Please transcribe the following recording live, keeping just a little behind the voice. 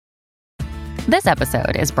This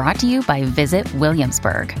episode is brought to you by Visit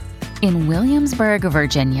Williamsburg. In Williamsburg,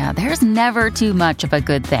 Virginia, there's never too much of a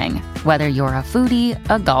good thing. Whether you're a foodie,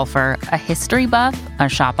 a golfer, a history buff, a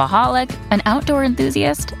shopaholic, an outdoor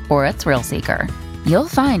enthusiast, or a thrill seeker, you'll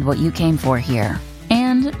find what you came for here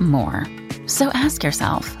and more. So ask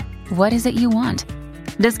yourself, what is it you want?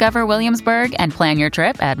 Discover Williamsburg and plan your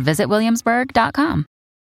trip at visitwilliamsburg.com.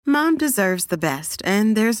 Mom deserves the best,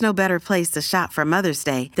 and there's no better place to shop for Mother's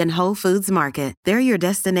Day than Whole Foods Market. They're your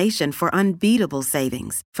destination for unbeatable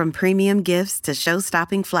savings, from premium gifts to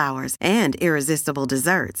show-stopping flowers and irresistible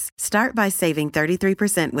desserts. Start by saving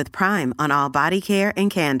 33% with Prime on all body care and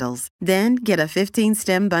candles. Then get a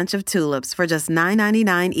 15-stem bunch of tulips for just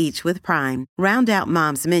 $9.99 each with Prime. Round out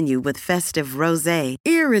Mom's menu with festive rosé,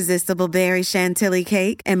 irresistible berry chantilly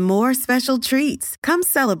cake, and more special treats. Come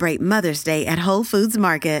celebrate Mother's Day at Whole Foods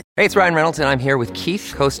Market. Hey, it's Ryan Reynolds, and I'm here with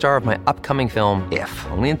Keith, co-star of my upcoming film, If,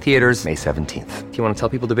 only in theaters May 17th. Do you want to tell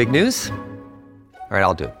people the big news? All right,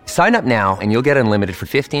 I'll do it. Sign up now and you'll get unlimited for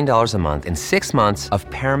 $15 a month and 6 months of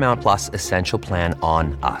Paramount Plus Essential Plan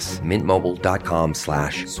on us.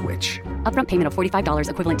 MintMobile.com/switch. Upfront payment of $45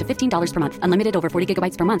 equivalent to $15 per month. Unlimited over 40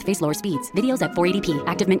 gigabytes per month. Face lower speeds. Videos at 480p.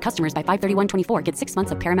 Active Mint customers by 531.24 get 6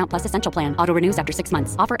 months of Paramount Plus Essential Plan. Auto renews after 6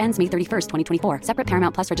 months. Offer ends May 31st, 2024. Separate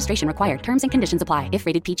Paramount Plus registration required. Terms and conditions apply if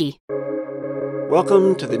rated PG.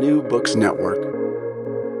 Welcome to the New Books Network.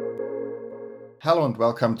 Hello and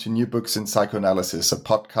welcome to New Books in Psychoanalysis, a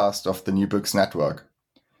podcast of the New Books Network.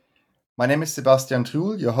 My name is Sebastian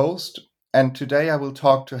Truhl, your host, and today I will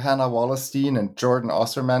talk to Hannah Wallerstein and Jordan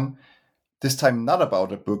Osserman, this time not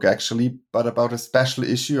about a book actually, but about a special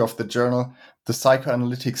issue of the journal The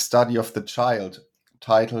Psychoanalytic Study of the Child,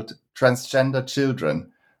 titled Transgender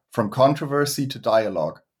Children, From Controversy to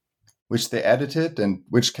Dialogue, which they edited and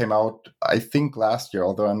which came out, I think, last year,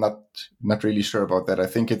 although I'm not really sure about that. I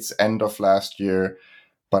think it's end of last year,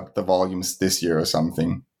 but the volume's this year or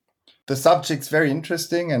something. The subject's very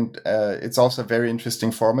interesting, and it's also a very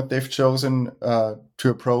interesting format they've chosen to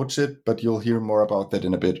approach it, but you'll hear more about that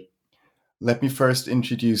in a bit. Let me first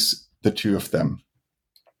introduce the two of them.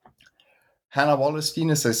 Hannah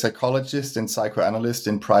Wallerstein is a psychologist and psychoanalyst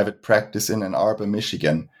in private practice in Ann Arbor,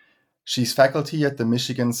 Michigan. She's faculty at the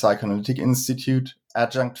Michigan Psychoanalytic Institute,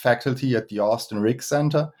 adjunct faculty at the Austin Rick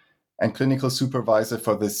Center, and clinical supervisor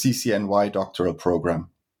for the CCNY doctoral program.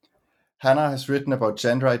 Hannah has written about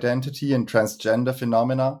gender identity and transgender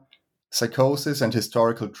phenomena, psychosis and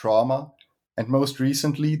historical trauma, and most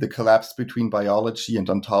recently, the collapse between biology and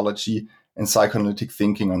ontology and psychoanalytic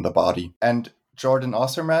thinking on the body. And Jordan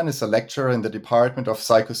Osserman is a lecturer in the Department of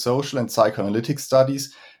Psychosocial and Psychoanalytic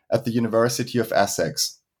Studies at the University of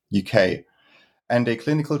Essex, UK, and a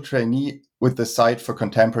clinical trainee with the Site for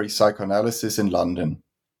Contemporary Psychoanalysis in London.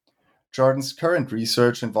 Jordan's current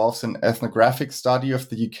research involves an ethnographic study of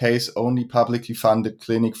the UK's only publicly funded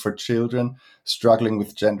clinic for children struggling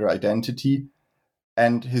with gender identity,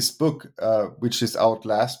 and his book, which is out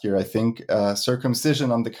last year, I think,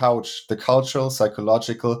 Circumcision on the Couch, The Cultural,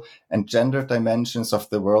 Psychological, and Gender Dimensions of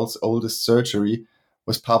the World's Oldest Surgery,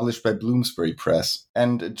 was published by Bloomsbury Press.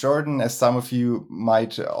 And Jordan, as some of you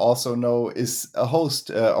might also know, is a host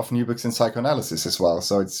of New Books in Psychoanalysis as well.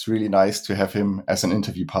 So it's really nice to have him as an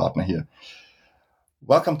interview partner here.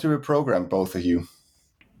 Welcome to the program, both of you.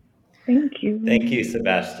 Thank you. Thank you,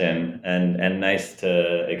 Sebastian. And nice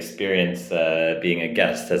to experience being a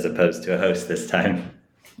guest as opposed to a host this time.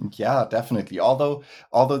 Yeah, definitely. Although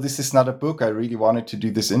this is not a book, I really wanted to do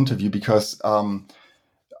this interview because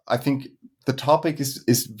I think the topic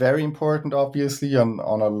is very important, obviously, on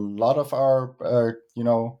a lot of our,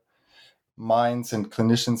 minds and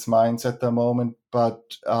clinicians' minds at the moment.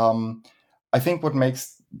 But I think what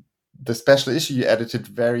makes the special issue you edited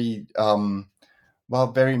very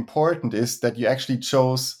important is that you actually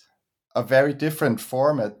chose a very different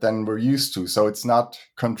format than we're used to. So it's not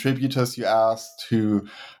contributors you asked who,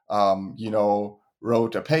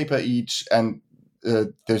 wrote a paper each, and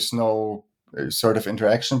there's no sort of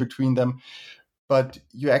interaction between them, but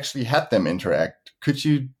you actually had them interact. Could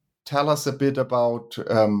you tell us a bit about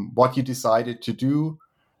what you decided to do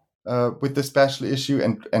with the special issue,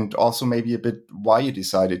 and also maybe a bit why you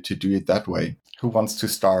decided to do it that way? Who wants to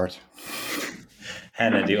start?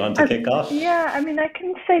 Hannah, do you want to kick off? Yeah, I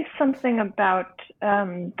can say something about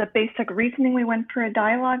the basic reasoning we went for a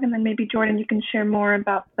dialogue, and then maybe Jordan, you can share more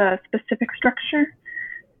about the specific structure.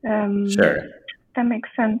 Sure. That makes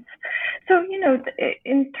sense. So,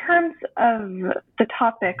 in terms of the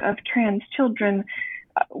topic of trans children,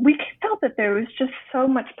 we felt that there was just so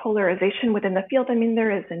much polarization within the field.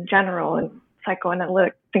 There is in general in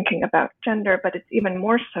psychoanalytic thinking about gender, but it's even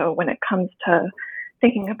more so when it comes to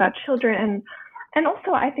thinking about children. And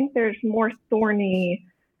also, I think there's more thorny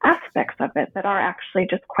aspects of it that are actually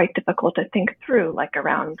just quite difficult to think through, like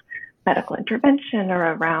around medical intervention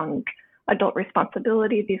or around adult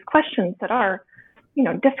responsibility, these questions that are,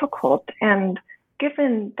 difficult. And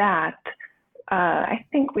given that, I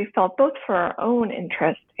think we felt both for our own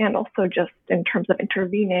interest and also just in terms of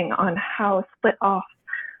intervening on how split off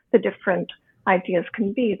the different ideas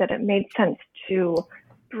can be, that it made sense to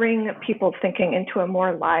bring people's thinking into a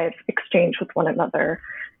more live exchange with one another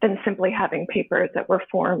than simply having papers that were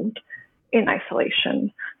formed in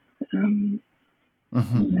isolation.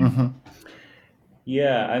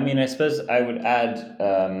 Yeah, I mean, I suppose I would add,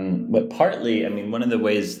 but partly, I mean, one of the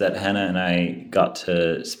ways that Hannah and I got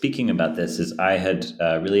to speaking about this is I had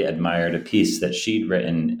really admired a piece that she'd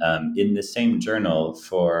written in the same journal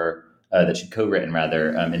that she'd co-written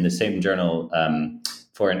rather, in the same journal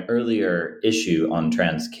for an earlier issue on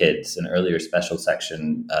trans kids, an earlier special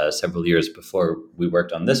section several years before we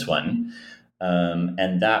worked on this one.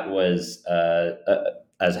 And that was,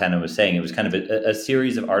 as Hannah was saying, it was kind of a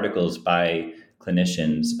series of articles by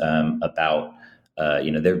clinicians about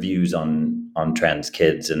their views on trans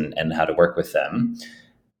kids and how to work with them,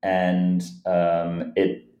 and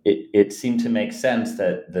it seemed to make sense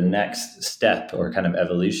that the next step or kind of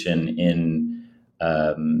evolution in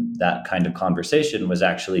that kind of conversation was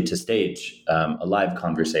actually to stage a live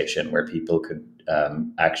conversation where people could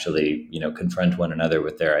actually confront one another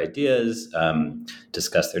with their ideas,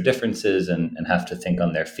 discuss their differences, and have to think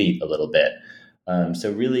on their feet a little bit.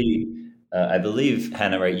 So really. I believe,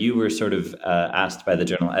 Hannah, right, you were sort of asked by the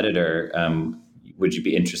journal editor, would you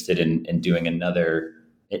be interested in doing in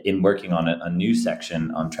working on a new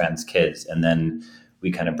section on trans kids? And then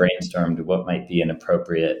we kind of brainstormed what might be an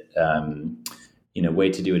appropriate, way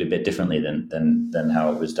to do it a bit differently than how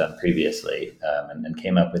it was done previously, and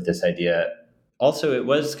came up with this idea. Also, it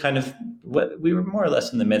was kind of we were more or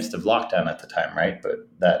less in the midst of lockdown at the time, right? But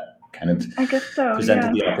that kind of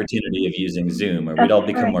presented the opportunity of using Zoom, or we'd all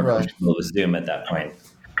become more comfortable with Zoom at that point.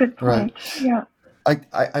 Good point. Yeah.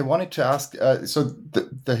 I wanted to ask, so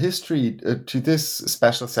the history to this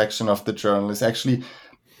special section of the journal is actually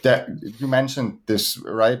that you mentioned this,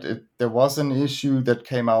 right? There was an issue that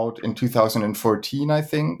came out in 2014, I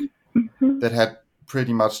think, that had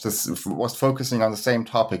pretty much was focusing on the same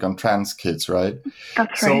topic, on trans kids, right?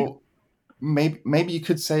 That's right. So maybe you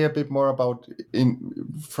could say a bit more about,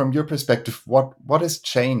 from your perspective, what has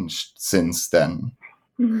changed since then?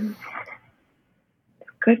 Good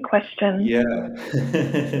question. Yeah.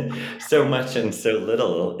 So much and so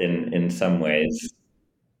little in some ways.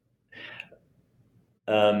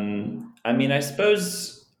 I mean, I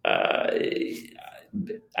suppose at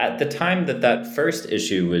the time that first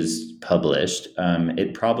issue was published,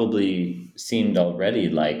 it probably seemed already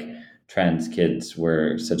like trans kids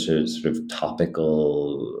were such a sort of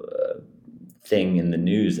topical thing in the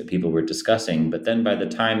news that people were discussing. But then by the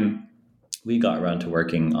time we got around to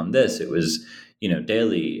working on this, it was,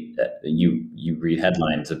 daily you read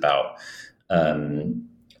headlines about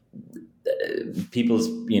people's,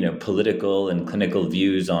 political and clinical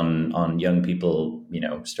views on young people,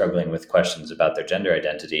 struggling with questions about their gender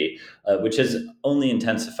identity, which has only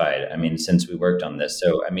intensified, since we worked on this.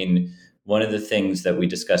 So, one of the things that we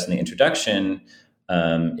discussed in the introduction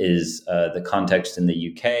is the context in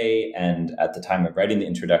the UK. And at the time of writing the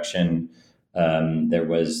introduction, there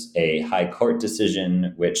was a high court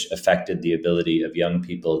decision which affected the ability of young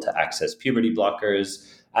people to access puberty blockers.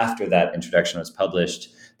 After that introduction was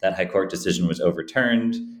published, that high court decision was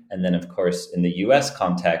overturned. And then, of course, in the US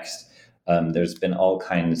context, there's been all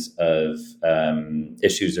kinds of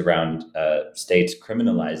issues around states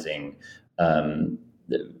criminalizing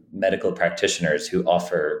medical practitioners who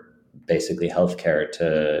offer basically healthcare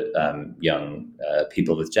to young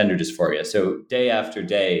people with gender dysphoria. So day after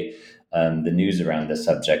day, the news around this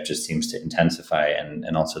subject just seems to intensify,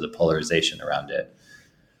 and also the polarization around it.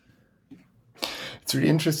 It's really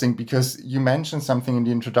interesting because you mentioned something in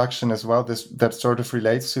the introduction as well, that sort of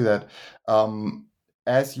relates to that.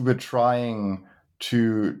 As you were trying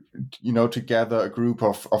to gather a group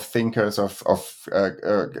of thinkers, of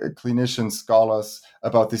clinicians, scholars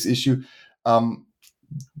about this issue,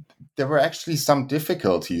 there were actually some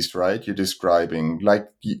difficulties, right? You're describing, like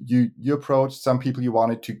you approached some people. You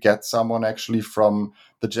wanted to get someone actually from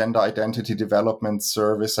the Gender Identity Development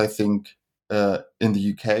Service, I think, in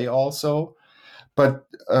the UK also. But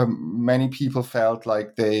many people felt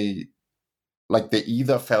like they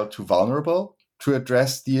either felt too vulnerable to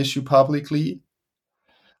address the issue publicly.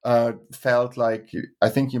 Felt like, I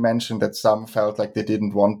think you mentioned that some felt like they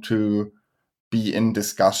didn't want to be in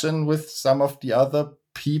discussion with some of the other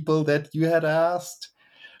people that you had asked.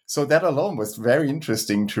 So that alone was very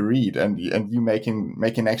interesting to read, and you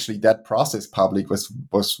making actually that process public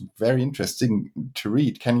was very interesting to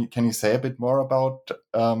read. Can you say a bit more about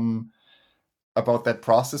that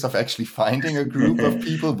process of actually finding a group of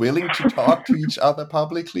people willing to talk to each other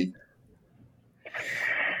publicly?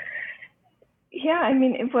 Yeah, I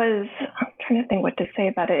mean, I'm trying to think what to say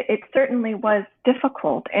about it. It certainly was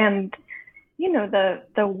difficult, and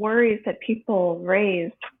the worries that people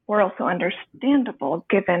raised were also understandable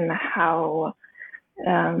given how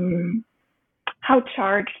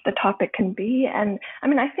charged the topic can be. And I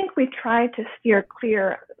mean, I think we tried to steer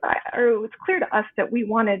clear, or it was clear to us that we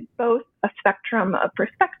wanted both a spectrum of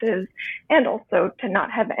perspectives and also to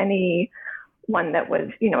not have any one that was,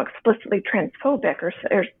 explicitly transphobic or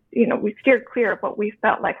we steered clear of what we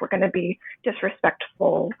felt like were going to be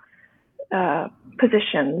disrespectful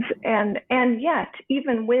positions. And yet,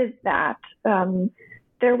 even with that,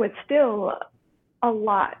 there was still a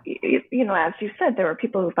lot, as you said, there were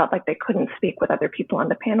people who felt like they couldn't speak with other people on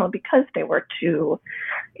the panel because they were too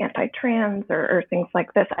anti-trans or things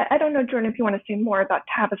like this. I don't know, Jordan, if you want to say more about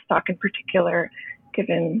Tavistock in particular,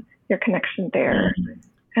 given your connection there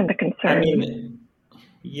and the concern.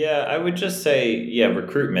 I would just say,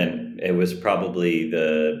 recruitment, it was probably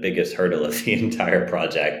the biggest hurdle of the entire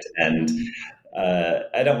project. And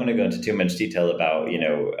I don't want to go into too much detail about,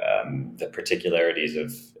 the particularities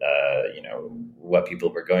of, what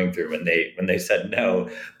people were going through when they said no.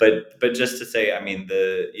 But just to say, I mean,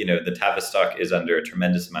 the Tavistock is under a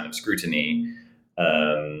tremendous amount of scrutiny.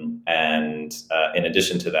 And in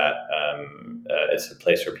addition to that, it's a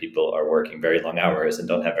place where people are working very long hours and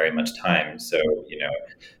don't have very much time. So,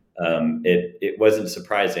 it wasn't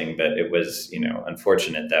surprising, but it was,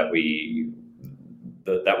 unfortunate that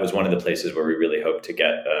that was one of the places where we really hoped to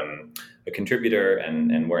get a contributor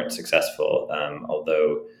and weren't successful.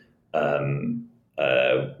 Although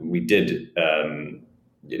we did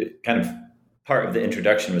kind of part of the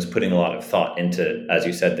introduction was putting a lot of thought into, as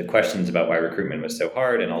you said, the questions about why recruitment was so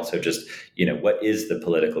hard, and also just, what is the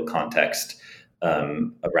political context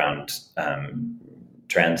around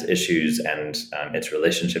trans issues and its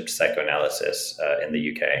relationship to psychoanalysis in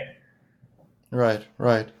the UK. Right.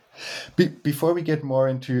 Before we get more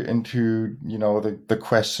into the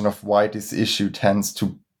question of why this issue tends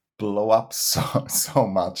to blow up so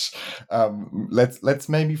much, let's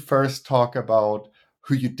maybe first talk about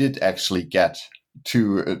who you did actually get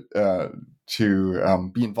to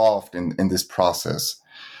be involved in this process.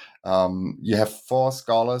 You have 4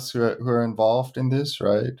 scholars who are involved in this,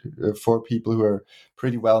 right? 4 people who are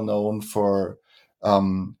pretty well known for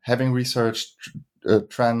having researched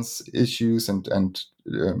trans issues and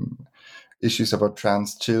issues about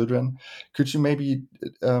trans children. Could you maybe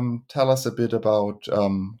tell us a bit about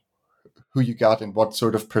who you got and what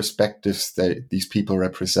sort of perspectives these people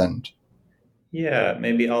represent? Yeah,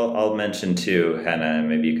 maybe I'll mention 2, Hannah, and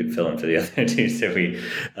maybe you could fill in for the other 2. So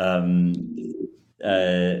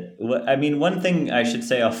one thing I should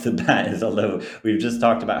say off the bat is, although we've just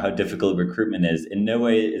talked about how difficult recruitment is, in no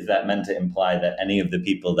way is that meant to imply that any of the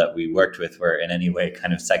people that we worked with were in any way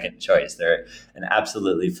kind of second choice. They're an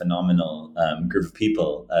absolutely phenomenal group of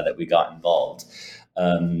people that we got involved.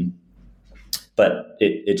 But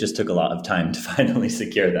it just took a lot of time to finally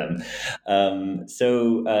secure them.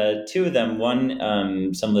 So 2 of them,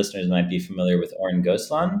 one, some listeners might be familiar with Orn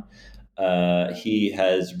Goslan. He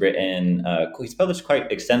has written, he's published quite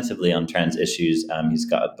extensively on trans issues. He's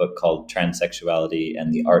got a book called Transsexuality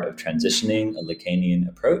and the Art of Transitioning, a Lacanian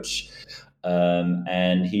Approach.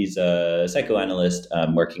 And he's a psychoanalyst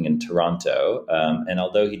working in Toronto. And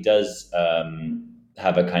although he does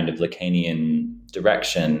have a kind of Lacanian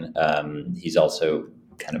direction, he's also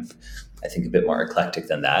kind of, I think, a bit more eclectic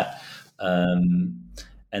than that.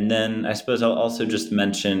 And then I suppose I'll also just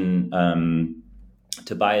mention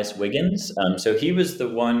Tobias Wiggins. So he was the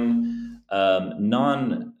one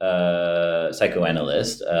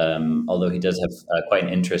non-psychoanalyst, although he does have quite an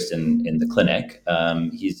interest in the clinic.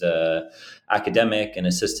 He's an academic and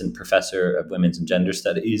assistant professor of women's and gender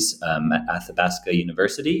studies at Athabasca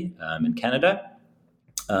University in Canada.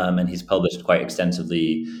 And he's published quite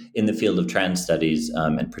extensively in the field of trans studies,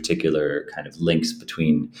 in particular kind of links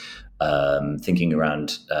between thinking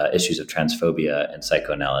around issues of transphobia and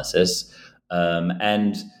psychoanalysis.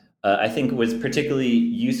 And I think was particularly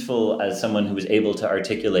useful as someone who was able to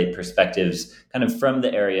articulate perspectives kind of from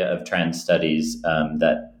the area of trans studies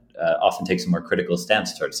that often takes a more critical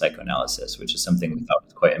stance towards psychoanalysis, which is something we thought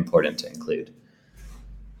was quite important to include.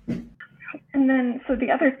 And then, so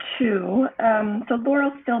the other two, so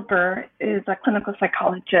Laurel Silber is a clinical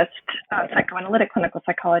psychologist, psychoanalytic clinical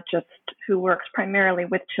psychologist who works primarily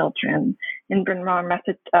with children in Bryn Mawr,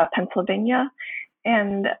 Pennsylvania.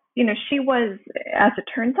 And, she was, as it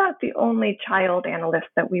turns out, the only child analyst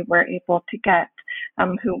that we were able to get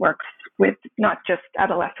who works with not just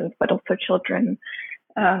adolescents, but also children.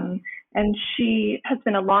 And she has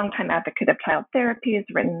been a longtime advocate of child therapy, has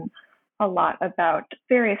written a lot about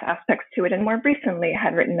various aspects to it, and more recently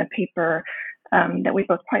had written a paper that we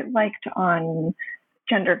both quite liked on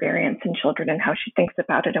gender variance in children and how she thinks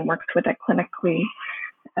about it and works with it clinically.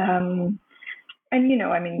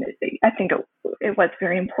 I think it was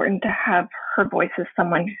very important to have her voice as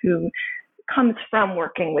someone who comes from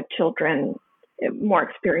working with children more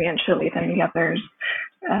experientially than the others.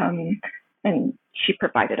 And she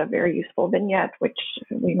provided a very useful vignette, which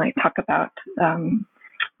we might talk about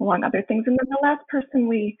among other things. And then the last person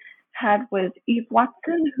we had was Eve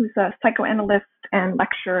Watson, who's a psychoanalyst and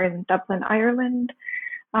lecturer in Dublin, Ireland,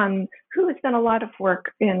 who has done a lot of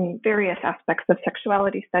work in various aspects of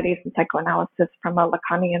sexuality studies and psychoanalysis from a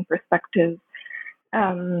Lacanian perspective.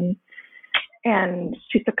 And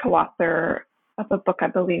she's a co-author of a book, I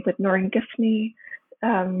believe, with Noreen Gifney,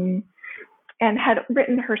 and had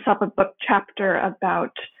written herself a book chapter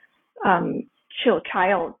about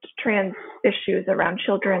child trans issues around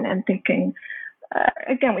children and thinking,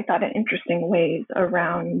 again, we thought in interesting ways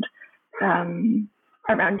around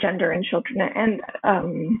gender and children and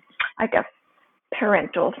I guess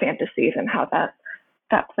parental fantasies and how that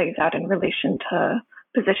plays out in relation to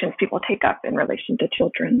positions people take up in relation to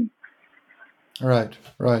children. Right.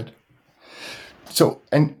 So,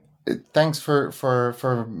 and thanks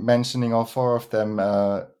for mentioning all four of them.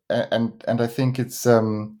 And I think it's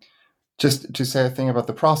just to say a thing about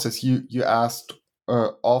the process. You asked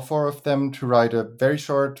all four of them to write a very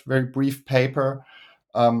short, very brief paper,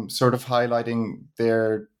 sort of highlighting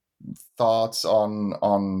their thoughts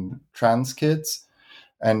on trans kids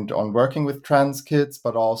and on working with trans kids,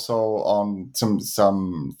 but also on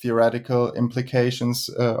some theoretical implications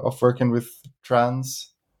of working with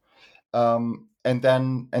trans. And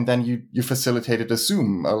then you facilitated a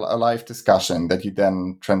Zoom, a live discussion that you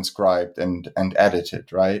then transcribed and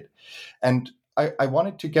edited, right? And I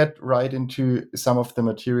wanted to get right into some of the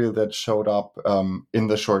material that showed up in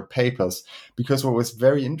the short papers, because what was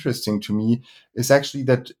very interesting to me is actually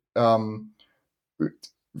that,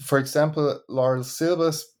 for example, Laurel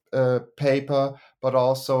Silber's paper, but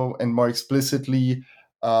also, and more explicitly,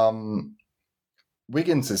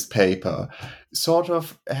 Wiggins's paper, sort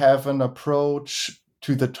of have an approach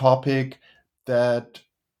to the topic that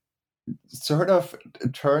sort of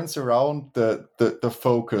turns around the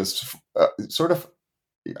focus, sort of,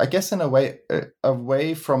 I guess, in a way,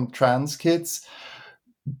 away from trans kids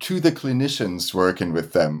to the clinicians working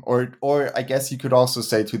with them, or I guess you could also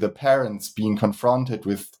say to the parents being confronted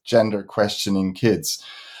with gender questioning kids,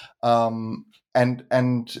 and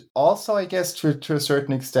also, I guess, to a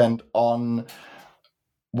certain extent on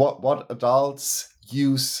what adults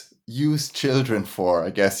use children for,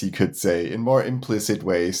 I guess you could say, in more implicit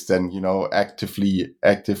ways than,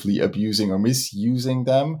 actively abusing or misusing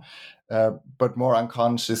them, but more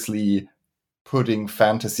unconsciously putting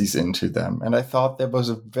fantasies into them. And I thought that was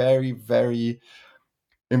a very, very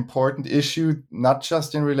important issue, not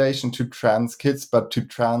just in relation to trans kids, but to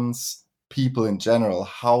trans people in general,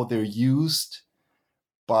 how they're used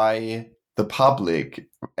by the public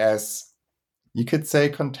as, you could say,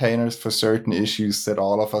 containers for certain issues that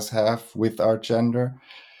all of us have with our gender,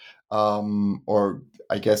 or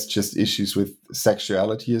I guess just issues with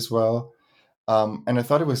sexuality as well. And I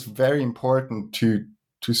thought it was very important to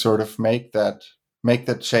sort of make that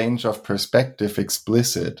change of perspective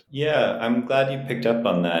explicit. Yeah, I'm glad you picked up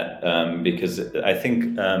on that, because I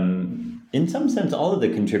think in some sense all of the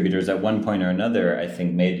contributors at one point or another, I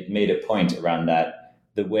think, made a point around that,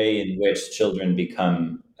 the way in which children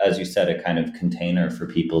become, as you said, a kind of container for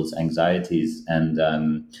people's anxieties. And,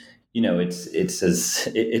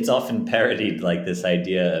 it's often parodied, like this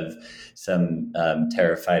idea of some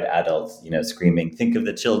terrified adults, screaming, "Think of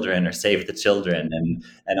the children" or "Save the children."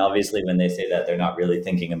 And obviously when they say that, they're not really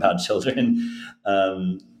thinking about children.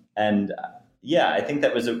 I think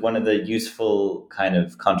that was one of the useful kind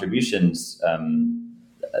of contributions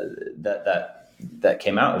that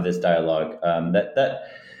came out of this dialogue.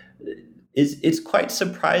 It's quite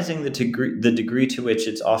surprising the degree to which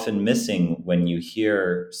it's often missing when you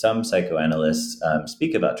hear some psychoanalysts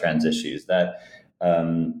speak about trans issues, that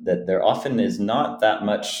there often is not that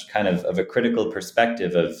much kind of a critical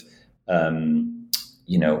perspective of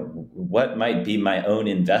what might be my own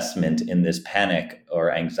investment in this panic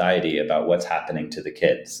or anxiety about what's happening to the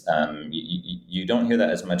kids. You don't hear that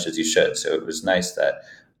as much as you should. So it was nice that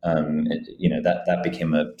that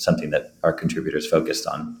became something that our contributors focused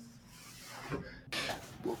on.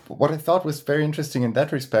 What I thought was very interesting in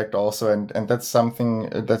that respect also, and that's something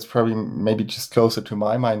that's probably maybe just closer to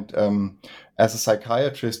my mind as a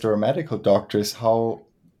psychiatrist or a medical doctor, is how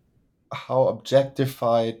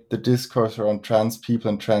objectified the discourse around trans people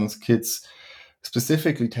and trans kids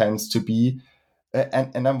specifically tends to be.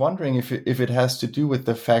 And I'm wondering if it has to do with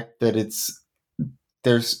the fact that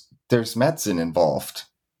there's medicine involved.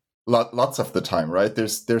 Lots of the time, right?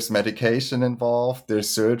 There's medication involved, there's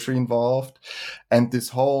surgery involved, and this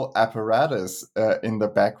whole apparatus in the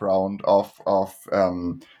background of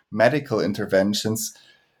medical interventions.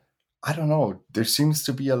 I don't know. There seems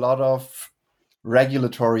to be a lot of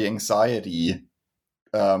regulatory anxiety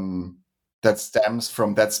that stems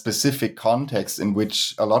from that specific context in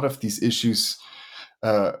which a lot of these issues.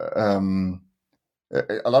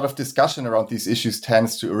 A lot of discussion around these issues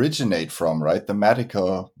tends to originate from, right, the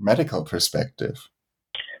medical perspective.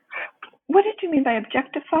 What did you mean by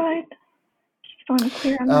objectified? Just so I'm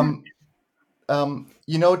clear on that.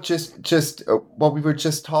 Just what we were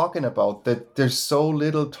just talking about, that there's so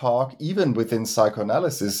little talk, even within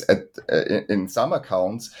psychoanalysis in some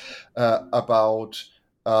accounts, about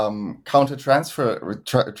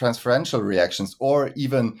transferential reactions, or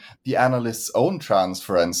even the analyst's own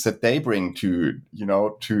transference that they bring to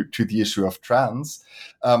the issue of trans,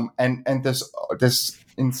 and there's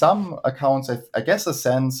in some accounts I guess a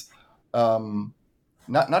sense,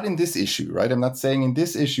 not in this issue, right? I'm not saying in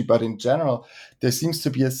this issue, but in general there seems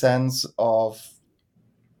to be a sense of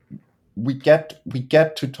we get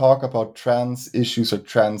to talk about trans issues or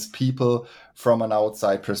trans people from an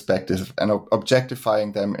outside perspective and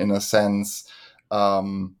objectifying them in a sense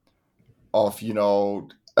of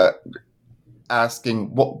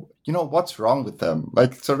asking what's wrong with them,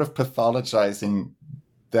 like sort of pathologizing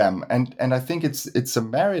them, and I think it's a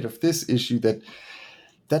merit of this issue that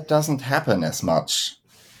doesn't happen as much.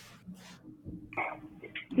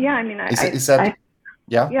 Yeah, I mean,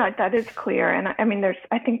 Yeah, that is clear. And I mean,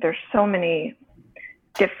 I think there's so many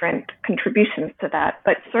different contributions to that,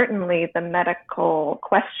 but certainly the medical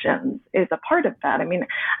questions is a part of that. I mean,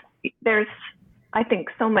 there's, I think,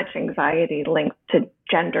 so much anxiety linked to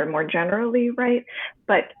gender more generally, right?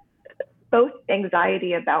 But both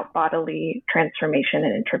anxiety about bodily transformation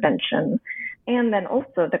and intervention, and then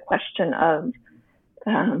also the question of,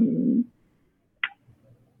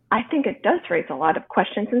 I think it does raise a lot of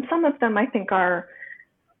questions, and some of them I think are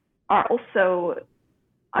also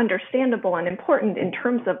understandable and important in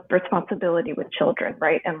terms of responsibility with children,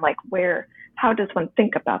 right? And like how does one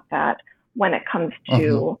think about that when it comes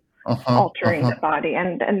to altering the body?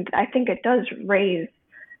 And I think it does raise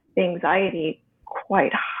the anxiety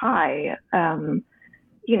quite high,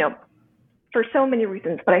 for so many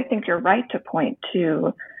reasons. But I think you're right to point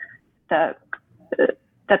to the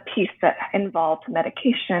piece that involves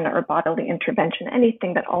medication or bodily intervention,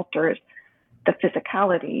 anything that alters the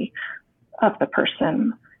physicality of the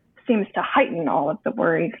person seems to heighten all of the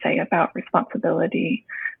worries, say, about responsibility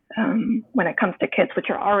when it comes to kids, which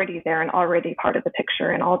are already there and already part of the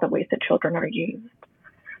picture in all the ways that children are used.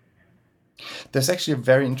 There's actually a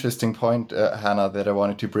very interesting point, Hannah, that I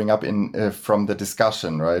wanted to bring up from the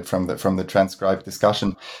discussion, right, from the transcribed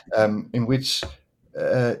discussion, in which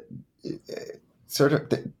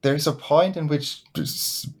there's a point in which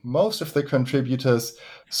most of the contributors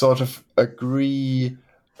sort of agree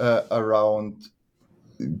around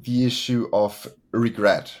the issue of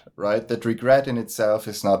regret, right? That regret in itself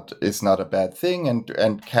is not a bad thing,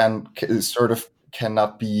 and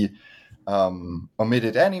cannot be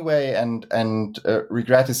omitted anyway, and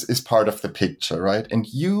regret is part of the picture, right? And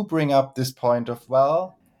you bring up this point of,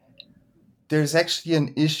 well, there's actually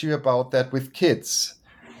an issue about that with kids,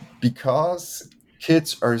 because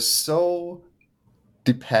kids are so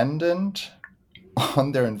dependent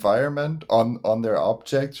on their environment, on their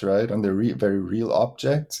objects, right? On their very real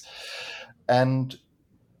objects. And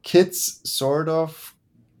kids sort of,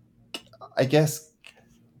 I guess,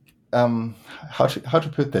 how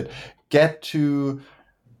to put that, get to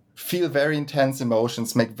feel very intense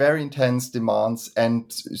emotions, make very intense demands,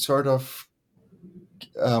 and sort of,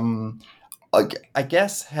 I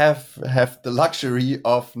guess, have the luxury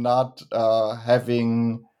of not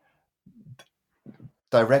having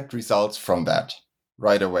direct results from that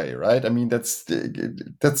right away, right? I mean, that's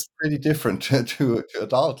pretty different to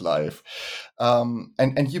adult life,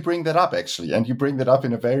 and you bring that up actually, and you bring that up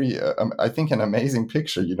in a very, I think, an amazing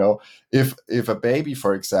picture. If a baby,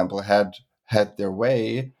 for example, had had their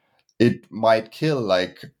way, it might kill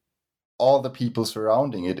like all the people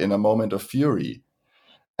surrounding it in a moment of fury.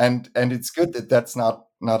 And it's good that that's not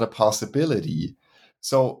a possibility.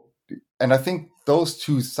 So, and I think those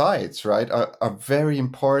two sides, right, are very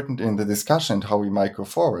important in the discussion how we might go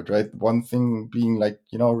forward, right? One thing being like,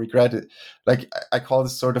 regret it. Like I call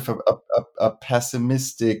this sort of a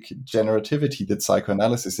pessimistic generativity that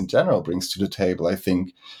psychoanalysis in general brings to the table. I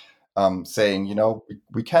think saying,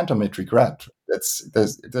 we can't omit regret.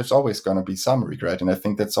 There's always going to be some regret, and I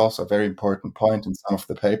think that's also a very important point in some of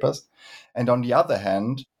the papers. And on the other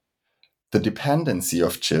hand, the dependency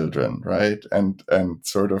of children, right, and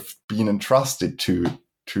sort of being entrusted to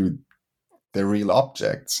the real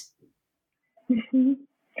objects. Mm-hmm.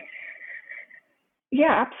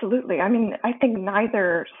 Yeah, absolutely. I mean, I think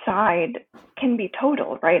neither side can be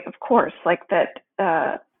total, right? Of course, like that.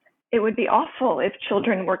 It would be awful if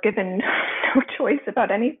children were given no choice about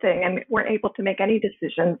anything and weren't able to make any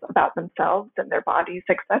decisions about themselves and their bodies,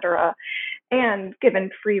 etc. And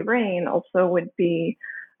given free rein also would be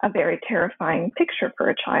a very terrifying picture for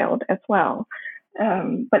a child as well.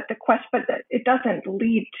 But it doesn't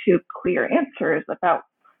lead to clear answers about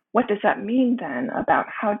what does that mean then, about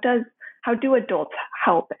how do adults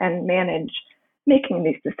help and manage making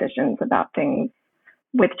these decisions about things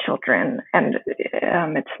with children, and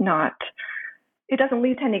it doesn't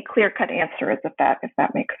lead to any clear-cut answers, if that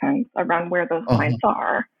makes sense, around where those lines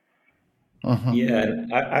are. Mm-hmm. Yeah,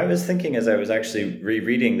 I was thinking as I was actually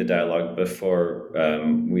rereading the dialogue before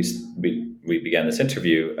we began this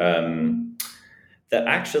interview, that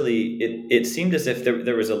actually it seemed as if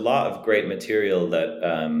there was a lot of great material that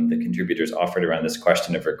the contributors offered around this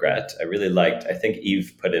question of regret. I really liked, I think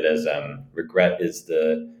Eve put it as regret is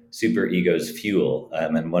the superego's fuel,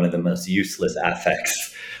 and one of the most useless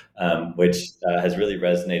affects, which has really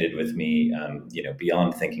resonated with me,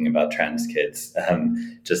 beyond thinking about trans kids,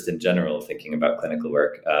 just in general, thinking about clinical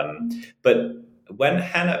work. But when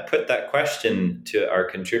Hannah put that question to our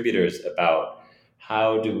contributors about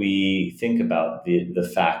how do we think about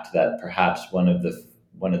the fact that perhaps one of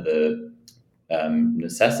the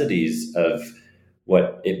necessities of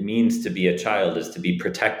what it means to be a child is to be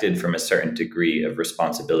protected from a certain degree of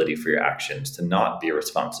responsibility for your actions, to not be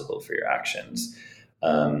responsible for your actions.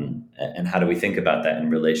 And how do we think about that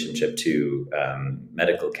in relationship to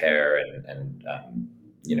medical care and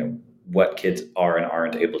what kids are and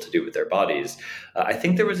aren't able to do with their bodies? I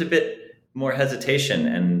think there was a bit more hesitation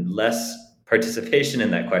and less participation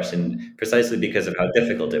in that question precisely because of how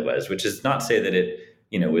difficult it was, which is not to say that it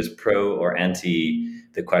was pro or anti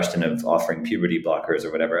the question of offering puberty blockers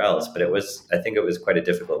or whatever else, but I think it was quite a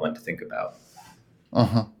difficult one to think about.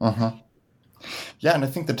 Yeah, and I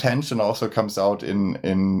think the tension also comes out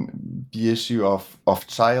in the issue of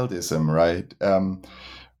childism, right?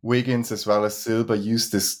 Wiggins as well as Silber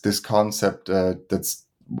used this concept that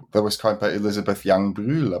was coined by Elizabeth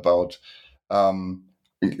Young-Brühl about,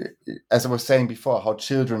 as I was saying before, how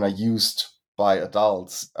children are used by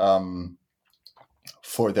adults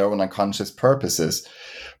for their own unconscious purposes.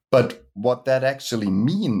 But what that actually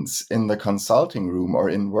means in the consulting room or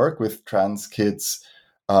in work with trans kids,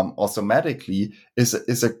 also medically,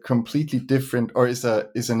 is a completely different, or is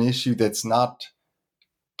an issue that's not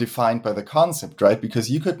defined by the concept, right?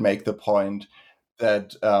 Because you could make the point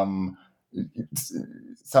that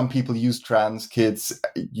some people use trans kids,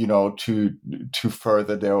 to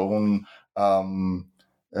further their own,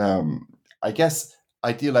 I guess,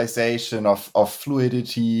 idealization of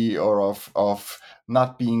fluidity or of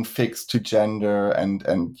not being fixed to gender and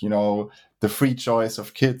the free choice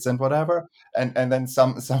of kids and whatever, and then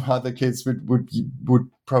some other kids would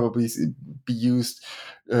probably be used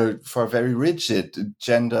for a very rigid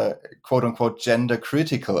gender, quote unquote, gender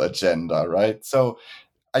critical agenda, right? So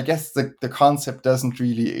I guess the concept doesn't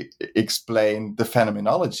really explain the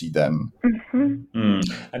phenomenology then. Mm-hmm.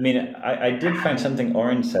 I mean, I did find something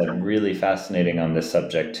Oren said really fascinating on this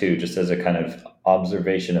subject too, just as a kind of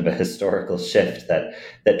observation of a historical shift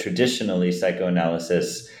that traditionally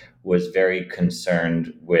psychoanalysis was very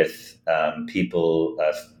concerned with people,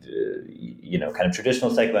 kind of traditional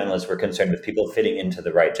psychoanalysts were concerned with people fitting into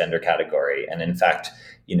the right gender category. And in fact,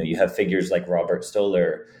 you have figures like Robert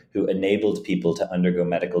Stoller who enabled people to undergo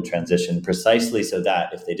medical transition precisely so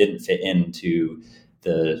that if they didn't fit into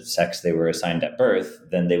the sex they were assigned at birth,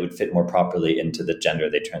 then they would fit more properly into the gender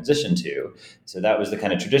they transitioned to. So that was the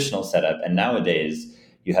kind of traditional setup. And nowadays,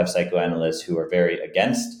 you have psychoanalysts who are very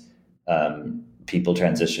against people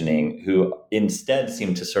transitioning, who instead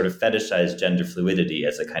seem to sort of fetishize gender fluidity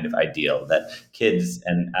as a kind of ideal, that kids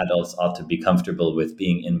and adults ought to be comfortable with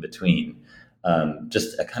being in between.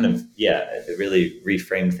 just a kind of, it really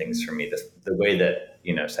reframed things for me. The way that,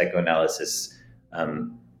 psychoanalysis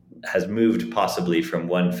has moved possibly from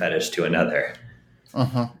one fetish to another.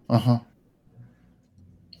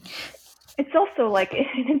 It's also like,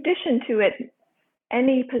 in addition to it,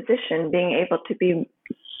 any position being able to be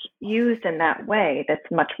used in that way, that's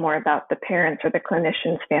much more about the parents or the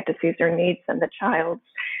clinician's fantasies or needs than the child's.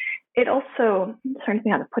 It also, I'm trying to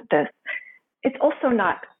think how to put this, it's also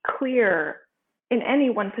not clear in any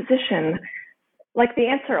one position. Like the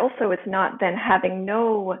answer also is not then having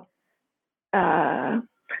no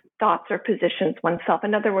thoughts or positions oneself.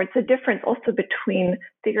 In other words, the difference also between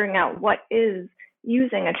figuring out what is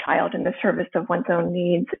using a child in the service of one's own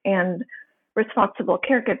needs and responsible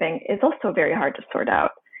caregiving is also very hard to sort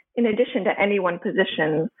out. In addition to any one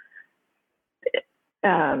position,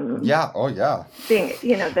 being,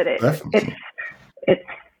 that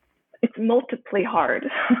it's multiply hard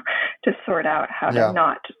to sort out how to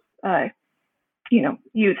not,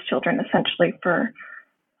 use children essentially for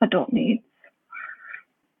adult needs.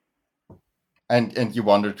 And you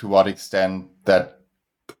wonder to what extent that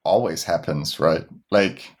always happens, right?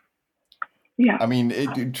 Like, I mean,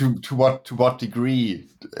 to what degree,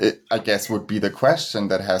 I guess, would be the question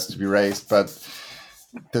that has to be raised. But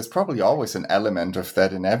there's probably always an element of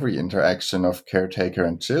that in every interaction of caretaker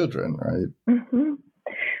and children, right? Mm-hmm.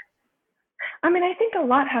 I mean, I think a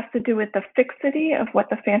lot has to do with the fixity of what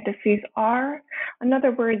the fantasies are. In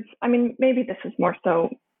other words, I mean, maybe this is more so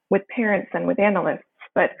with parents than with analysts,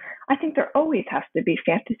 but I think there always has to be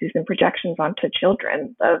fantasies and projections onto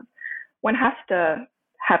children. One has to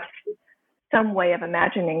have some way of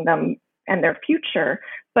imagining them and their future,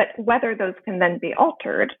 but whether those can then be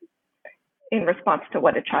altered in response to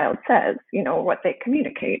what a child says, what they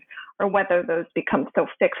communicate, or whether those become so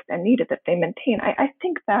fixed and needed that they maintain. I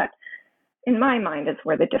think that, in my mind, is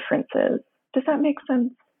where the difference is. Does that make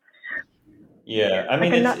sense? Yeah, I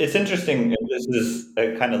mean, it's interesting. This is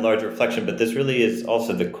a kind of large reflection, but this really is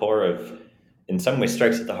also the core of, in some ways,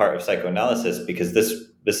 strikes at the heart of psychoanalysis, because this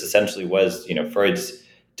essentially was, Freud's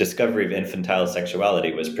discovery of infantile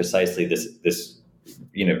sexuality was precisely this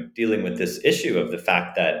dealing with this issue of the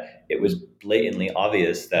fact that it was blatantly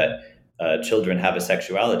obvious that children have a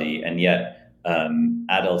sexuality, and yet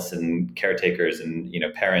adults and caretakers and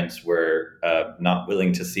parents were not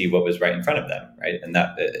willing to see what was right in front of them, right? And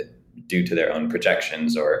that due to their own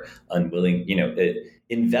projections or unwilling,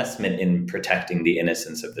 investment in protecting the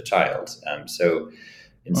innocence of the child. So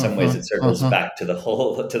in some ways, it circles back to the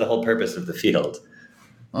whole purpose of the field.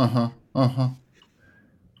 I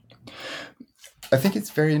think it's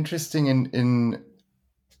very interesting in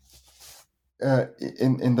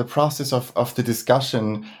the process of the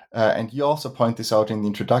discussion, and you also point this out in the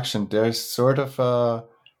introduction. There's sort of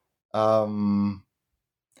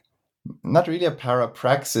not really a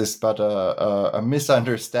parapraxis, but a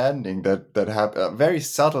misunderstanding that a very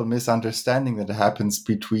subtle misunderstanding that happens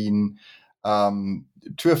between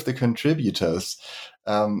two of the contributors.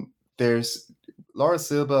 There's Laura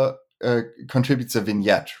Silber contributes a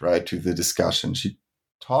vignette, right, to the discussion. She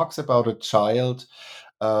talks about a child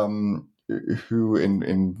who,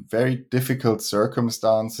 in very difficult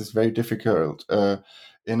circumstances, very difficult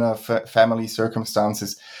family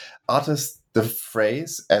circumstances, utters the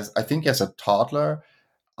phrase, as a toddler,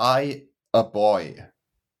 "I a boy."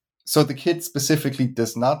 So the kid specifically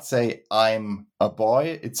does not say "I'm a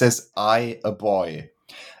boy," it says "I a boy."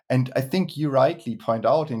 And I think you rightly point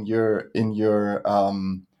out in your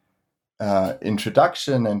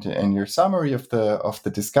introduction and in your summary of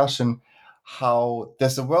the discussion how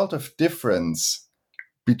there's a world of difference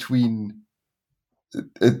between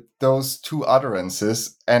those two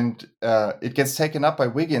utterances, and it gets taken up by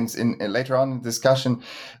Wiggins in later on in the discussion,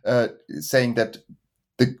 saying that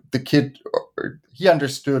the kid, he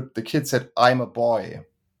understood, the kid said "I'm a boy,"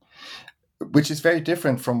 which is very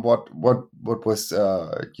different from what was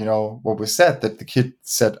what was said, that the kid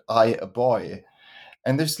said "I a boy,"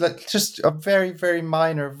 and there's just a very, very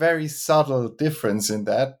minor, very subtle difference in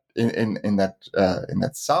that in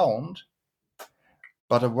that sound.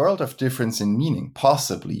 But a world of difference in meaning,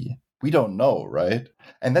 possibly. We don't know, right?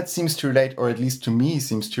 And that seems to relate, or at least to me,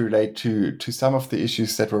 seems to relate to some of the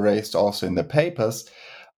issues that were raised also in the papers.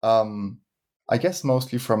 I guess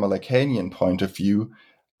mostly from a Lacanian point of view.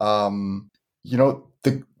 The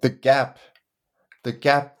gap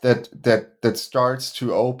that starts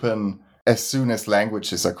to open as soon as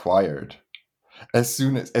language is acquired. As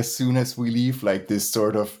soon as we leave like this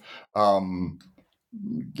sort of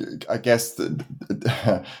I guess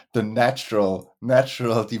the natural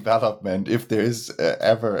development, if there is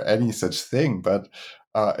ever any such thing, but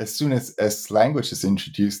as soon as language is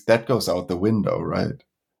introduced, that goes out the window, right?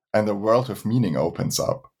 And the world of meaning opens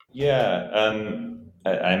up. Yeah,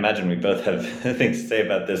 I imagine we both have things to say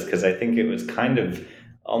about this, because I think it was kind of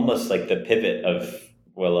almost like the pivot of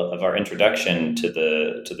our introduction to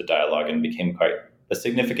the dialogue, and became quite a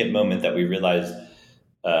significant moment that we realized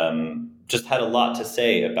just had a lot to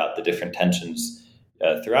say about the different tensions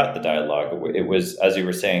throughout the dialogue. It was, as you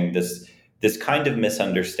were saying, this kind of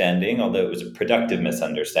misunderstanding, although it was a productive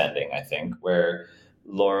misunderstanding, I think, where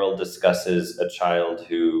Laurel discusses a child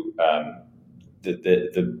who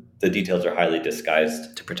the details are highly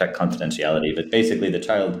disguised to protect confidentiality, but basically the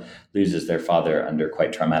child loses their father under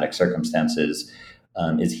quite traumatic circumstances,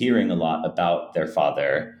 is hearing a lot about their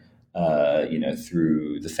father,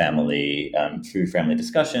 through the family, through family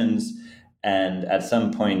discussions, and at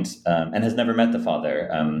some point, and has never met the father,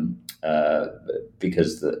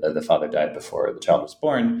 because the father died before the child was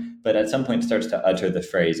born, but at some point starts to utter the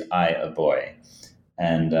phrase, "I, a boy."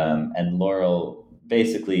 And Laurel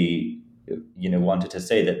basically, wanted to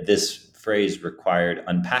say that this phrase required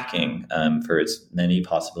unpacking for its many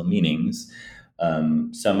possible meanings,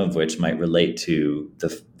 some of which might relate to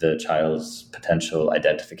the child's potential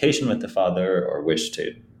identification with the father, or wish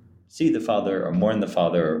to see the father, or mourn the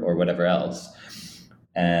father, or whatever else.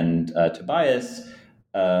 And Tobias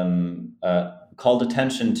called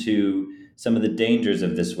attention to some of the dangers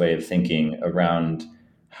of this way of thinking around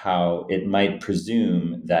how it might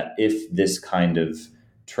presume that if this kind of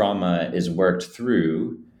trauma is worked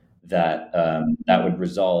through, that that would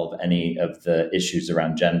resolve any of the issues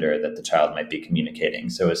around gender that the child might be communicating.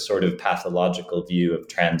 So a sort of pathological view of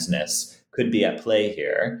transness could be at play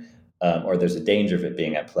here, or there's a danger of it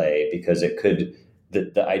being at play, because it could,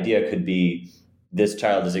 the idea could be this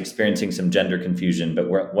child is experiencing some gender confusion,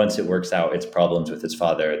 but once it works out its problems with its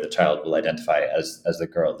father, the child will identify as the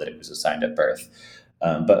girl that it was assigned at birth.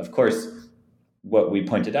 But of course, what we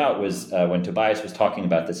pointed out was when Tobias was talking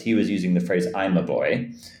about this, he was using the phrase, "I'm a boy,"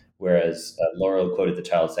 whereas Laurel quoted the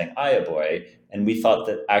child saying, "I, a boy." And we thought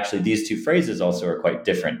that actually these two phrases also are quite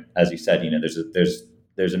different. As you said,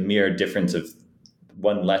 there's a mere difference of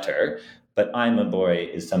one letter, but "I'm a boy"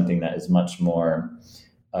 is something that is much more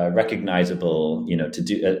recognizable, to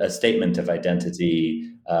do a statement of identity.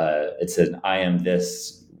 It's an "I am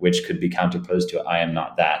this," which could be counterposed to "I am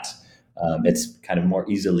not that." It's kind of more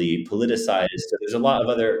easily politicized. So there's a lot of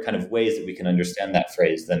other kind of ways that we can understand that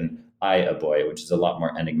phrase than "I, a boy," which is a lot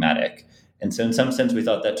more enigmatic. And so in some sense, we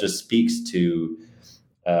thought that just speaks to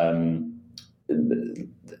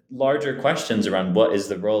larger questions around what is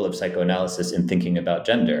the role of psychoanalysis in thinking about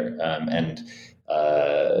gender, and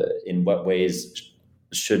in what ways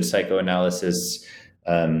should psychoanalysis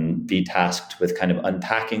be tasked with kind of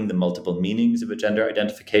unpacking the multiple meanings of a gender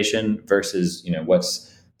identification versus, what's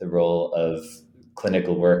the role of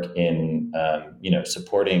clinical work in,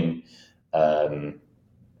 supporting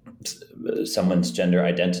someone's gender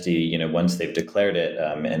identity, once they've declared it,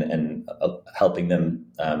 and helping them,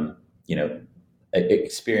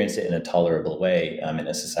 experience it in a tolerable way in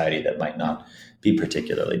a society that might not be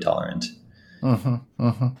particularly tolerant. Mm-hmm,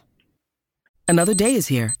 mm-hmm. Another day is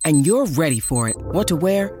here, and you're ready for it. What to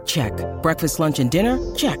wear? Check. Breakfast, lunch, and dinner?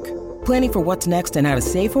 Check. Planning for what's next and how to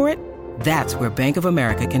save for it? That's where Bank of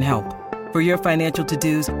America can help. For your financial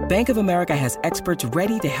to-dos, Bank of America has experts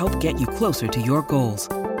ready to help get you closer to your goals.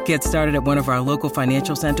 Get started at one of our local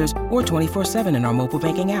financial centers or 24/7 in our mobile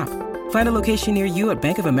banking app. Find a location near you at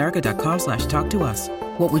bankofamerica.com/talktous.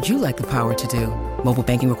 What would you like the power to do? Mobile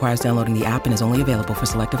banking requires downloading the app and is only available for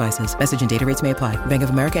select devices. Message and data rates may apply. Bank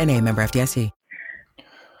of America N.A., member FDIC.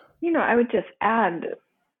 I would just add,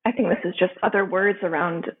 I think this is just other words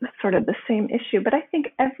around sort of the same issue, but I think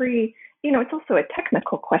it's also a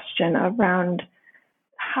technical question around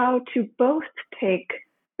how to both take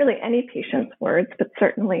really any patient's words, but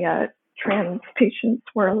certainly a trans patient's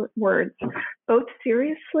words, both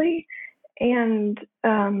seriously and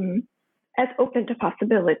as open to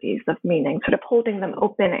possibilities of meaning, sort of holding them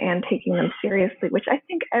open and taking them seriously, which I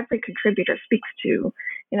think every contributor speaks to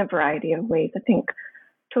in a variety of ways. I think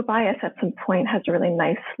Tobias at some point has a really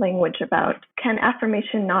nice language about, can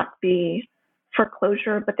affirmation not be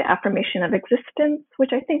foreclosure, but the affirmation of existence,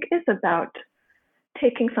 which I think is about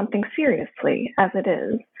taking something seriously as it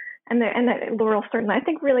is. And that Laurel certainly, I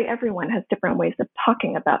think really everyone has different ways of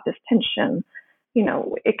talking about this tension.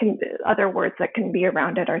 It can, other words that can be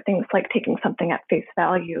around it are things like taking something at face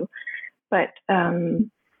value. But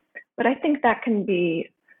I think that can be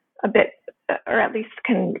a bit, or at least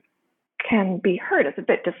can be heard as a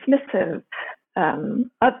bit dismissive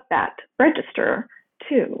of that register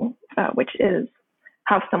too, which is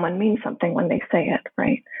how someone means something when they say it,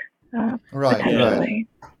 right? potentially.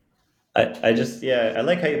 I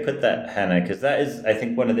like how you put that, Hannah, because that is, I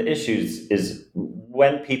think, one of the issues is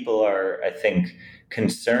when people are, I think,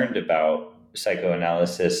 concerned about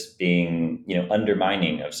psychoanalysis being,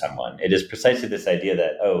 undermining of someone. It is precisely this idea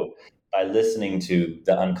that, by listening to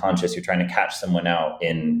the unconscious, you're trying to catch someone out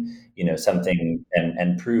in, something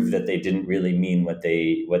and prove that they didn't really mean what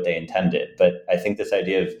they intended. But I think this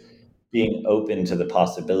idea of being open to the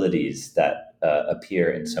possibilities that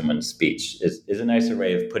appear in someone's speech is a nicer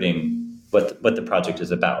way of putting what the project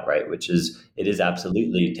is about, right? Which is, it is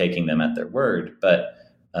absolutely taking them at their word, but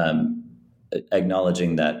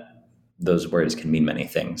acknowledging that those words can mean many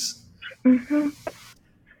things. Mm-hmm.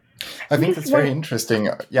 I think that's very interesting.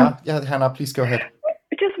 Yeah, Hannah, please go ahead.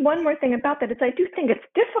 Just one more thing about that is I do think it's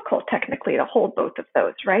difficult technically to hold both of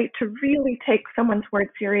those, right? To really take someone's word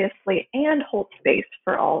seriously and hold space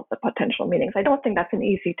for all the potential meanings. I don't think that's an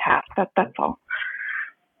easy task. That's all.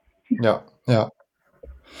 Yeah.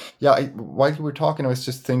 While you were talking, I was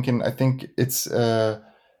just thinking. I think it's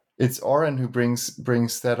Oren who brings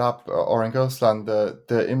that up. Oren Goslan,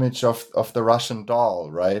 the image of the Russian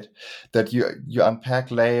doll, right? That you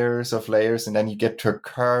unpack layers, and then you get to a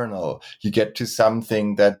kernel. You get to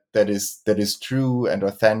something that is true and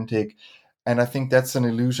authentic. And I think that's an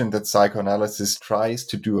illusion that psychoanalysis tries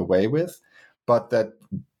to do away with, but that.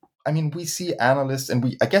 I mean, we see analysts,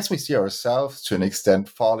 and I guess we see ourselves to an extent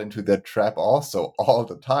fall into that trap also all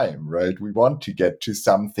the time, right? We want to get to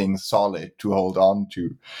something solid to hold on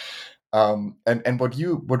to. And what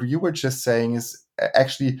you were just saying is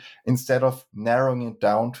actually, instead of narrowing it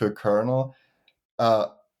down to a kernel,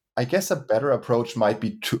 I guess a better approach might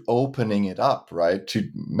be to opening it up, right? To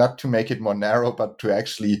not to make it more narrow, but to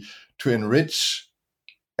actually to enrich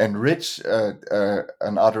an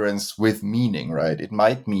utterance with meaning, right? It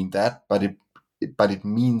might mean that, but it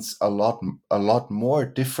means a lot more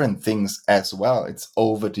different things as well. It's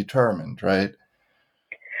overdetermined, right?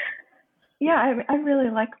 Yeah, I really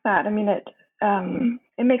like that. I mean, it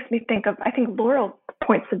makes me think of, I think Laurel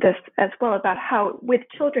points to this as well, about how with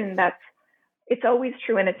children it's always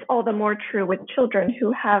true, and it's all the more true with children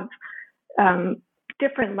who have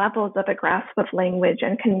different levels of a grasp of language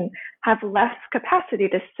and can have less capacity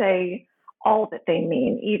to say all that they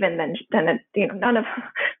mean, even than none of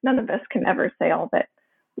us can ever say all that.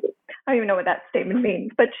 I don't even know what that statement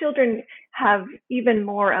means, but children have even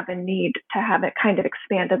more of a need to have a kind of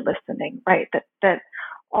expanded listening, right? That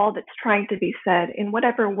all that's trying to be said in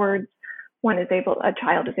whatever words a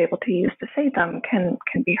child is able to use to say them can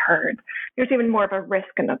be heard. There's even more of a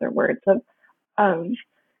risk, in other words, of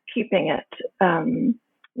keeping it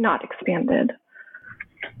not expanded.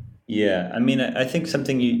 Yeah, I mean, I think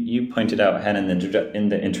something you pointed out, Hannah, in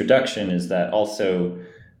the introduction is that also,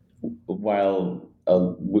 while a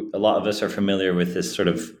lot of us are familiar with this sort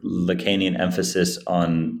of Lacanian emphasis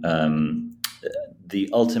on the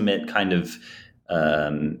ultimate kind of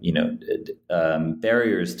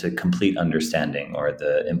barriers to complete understanding, or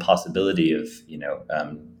the impossibility of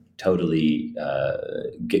totally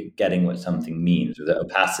getting what something means, or the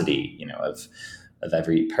opacity of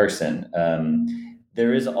every person.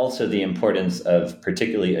 There is also the importance of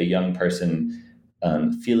particularly a young person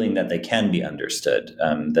feeling that they can be understood,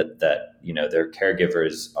 that their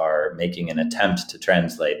caregivers are making an attempt to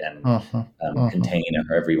translate and contain, or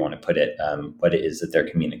however you want to put it, what it is that they're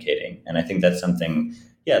communicating. And I think that's something,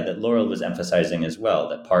 that Laurel was emphasizing as well,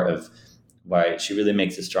 that part of why she really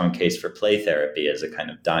makes a strong case for play therapy as a kind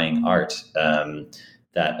of dying art can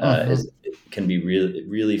be really,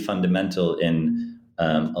 really fundamental in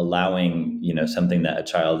allowing something that a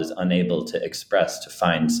child is unable to express to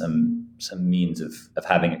find some means of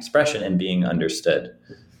having expression and being understood.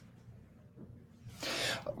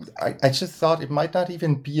 I just thought it might not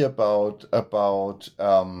even be about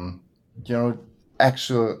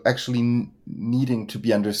actually needing to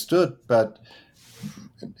be understood, but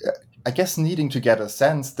I guess needing to get a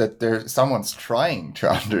sense that someone's trying to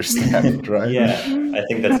understand, right? Yeah, I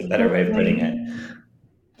think that's a better way of putting it.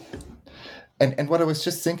 And what I was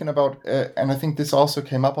just thinking about, and I think this also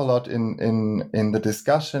came up a lot in the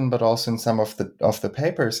discussion, but also in some of the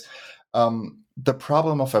papers, the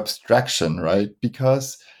problem of abstraction, right?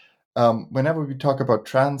 Because whenever we talk about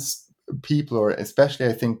trans people, or especially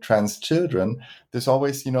I think trans children, there's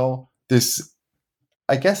always this,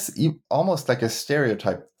 I guess, almost like a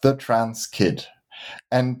stereotype, the trans kid.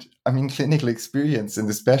 And I mean, clinical experience, and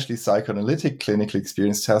especially psychoanalytic clinical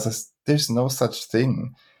experience, tells us there's no such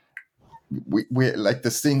thing. We like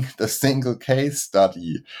the single case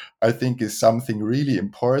study, I think, is something really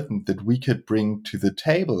important that we could bring to the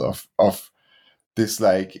table of this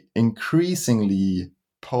like increasingly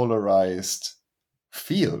polarized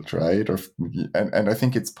field, right? And I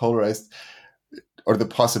think it's polarized, or the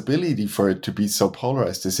possibility for it to be so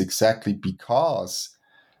polarized is exactly because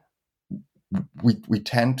we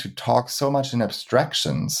tend to talk so much in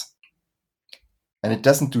abstractions, and it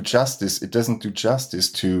doesn't do justice. It doesn't do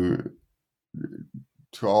justice to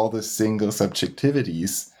all the single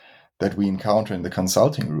subjectivities that we encounter in the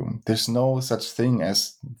consulting room. There's no such thing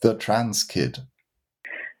as the trans kid.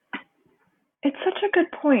 It's such a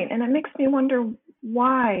good point, and it makes me wonder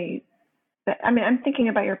why. I mean, I'm thinking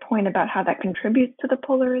about your point about how that contributes to the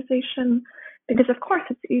polarization, because of course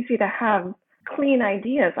it's easy to have clean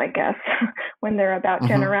ideas, I guess, when they're about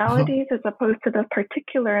generalities as opposed to the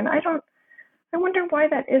particular. And I wonder why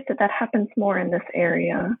that is, that happens more in this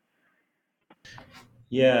area.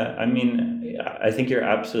 Yeah, I mean, I think you're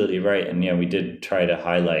absolutely right. And, we did try to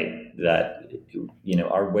highlight that,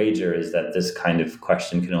 our wager is that this kind of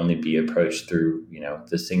question can only be approached through,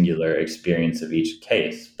 the singular experience of each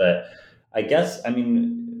case. But I guess,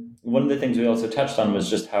 one of the things we also touched on was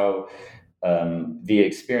just how the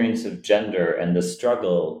experience of gender and the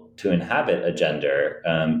struggle to inhabit a gender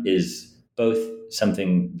is both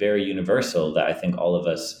something very universal that I think all of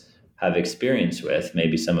us have experience with.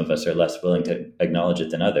 Maybe some of us are less willing to acknowledge it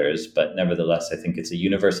than others, but nevertheless, I think it's a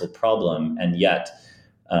universal problem, and yet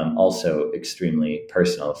also extremely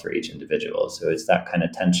personal for each individual. So it's that kind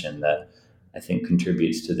of tension that I think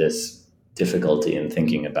contributes to this difficulty in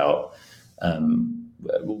thinking about,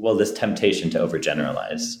 this temptation to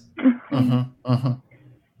overgeneralize.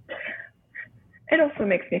 It also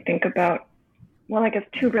makes me think about, I guess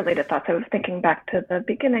two related thoughts. I was thinking back to the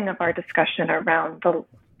beginning of our discussion around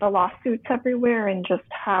the lawsuits everywhere, and just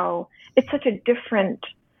how it's such a different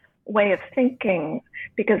way of thinking,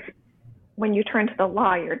 because when you turn to the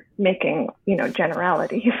law, you're making,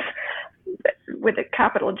 generalities with a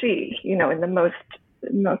capital G, in the most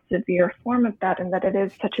severe form of that, and that it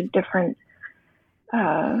is such a different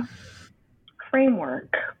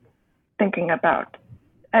framework, thinking about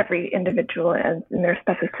every individual and their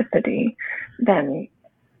specificity than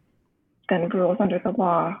rules under the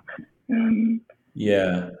law.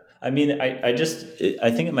 Yeah. I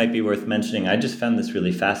think it might be worth mentioning. I just found this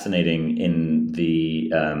really fascinating in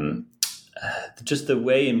the just the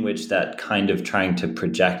way in which that kind of trying to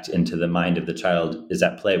project into the mind of the child is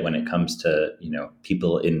at play when it comes to,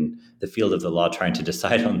 people in the field of the law trying to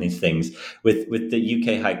decide on these things with the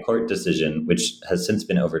UK High Court decision, which has since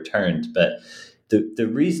been overturned. But the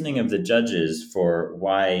reasoning of the judges for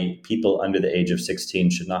why people under the age of 16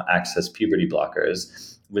 should not access puberty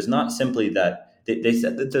blockers was not simply that they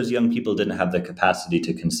said that those young people didn't have the capacity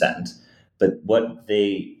to consent, but what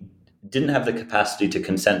they didn't have the capacity to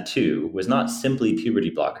consent to was not simply puberty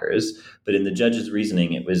blockers, but in the judge's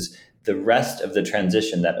reasoning, it was the rest of the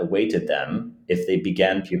transition that awaited them if they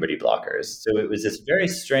began puberty blockers. So it was this very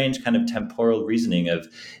strange kind of temporal reasoning of,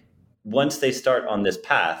 once they start on this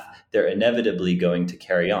path, they're inevitably going to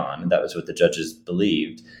carry on. That was what the judges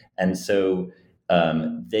believed. And so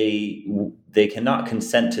they cannot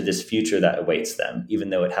consent to this future that awaits them, even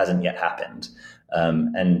though it hasn't yet happened.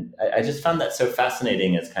 And I just found that so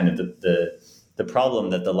fascinating as kind of the problem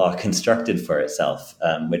that the law constructed for itself,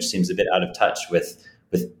 which seems a bit out of touch with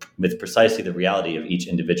precisely the reality of each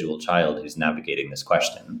individual child who's navigating this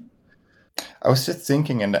question. I was just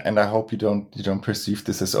thinking, and I hope you don't perceive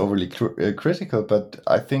this as overly critical, but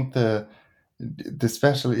I think the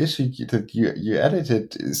special issue that you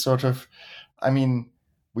edited is sort of,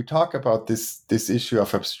 we talk about this issue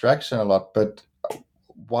of abstraction a lot, but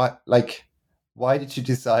why did you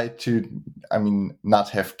decide to, not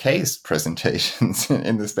have case presentations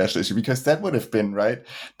in the special issue? Because that would have been, right?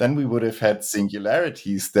 Then we would have had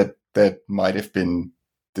singularities that might have been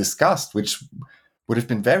discussed, which would have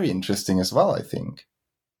been very interesting as well, I think.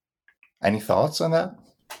 Any thoughts on that?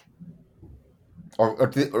 Or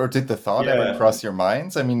did the thought ever cross your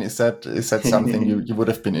minds? Is that something you would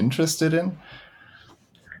have been interested in?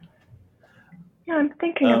 Yeah, I'm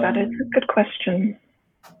thinking about it. It's a good question.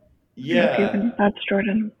 Yeah. If you have any thoughts,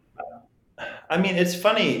 Jordan. It's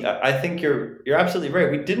funny. I think you're absolutely right.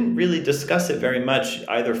 We didn't really discuss it very much,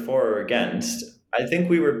 either for or against. I think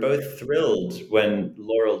we were both thrilled when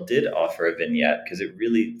Laurel did offer a vignette, because it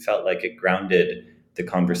really felt like it grounded the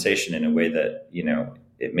conversation in a way that,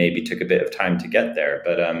 it maybe took a bit of time to get there.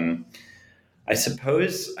 But I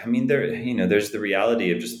suppose, there's the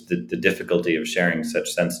reality of just the difficulty of sharing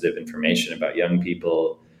such sensitive information about young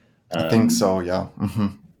people. I think so, yeah.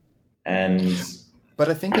 Mm-hmm. But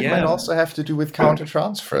I think it might also have to do with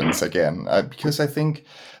countertransference again, because I think,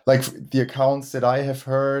 like, the accounts that I have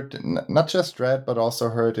heard, not just read, but also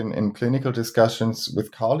heard in clinical discussions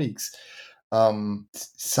with colleagues,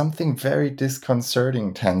 something very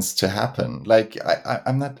disconcerting tends to happen. Like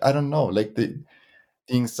I don't know, like the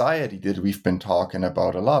anxiety that we've been talking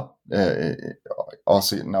about a lot,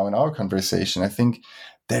 also now in our conversation, I think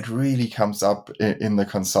that really comes up in the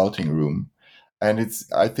consulting room, and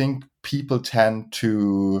I think people tend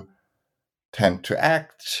to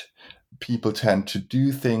act, people tend to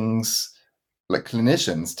do things, like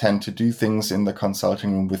clinicians tend to do things in the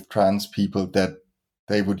consulting room with trans people that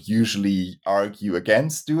they would usually argue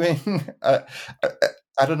against doing. I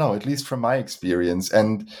don't know, at least from my experience.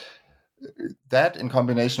 And that, in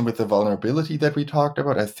combination with the vulnerability that we talked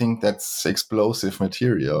about, I think that's explosive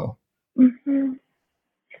material. Mm-hmm.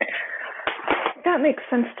 That makes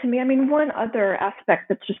sense to me. I mean, one other aspect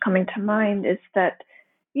that's just coming to mind is that,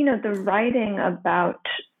 the writing about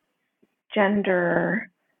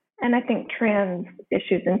gender, and I think trans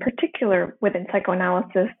issues in particular within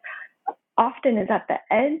psychoanalysis, often is at the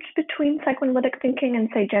edge between psychoanalytic thinking and,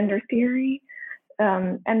 say, gender theory.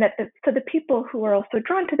 And that so the people who are also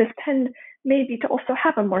drawn to this tend maybe to also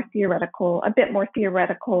have a bit more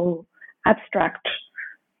theoretical, abstract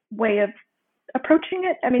way of approaching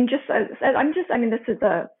it. I mean, this is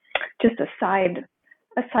just a side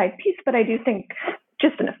piece, but I do think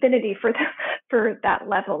just an affinity for that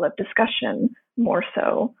level of discussion more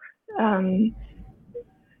so.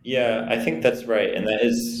 Yeah, I think that's right, and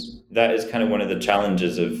that is kind of one of the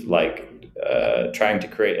challenges of trying to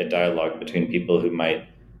create a dialogue between people who might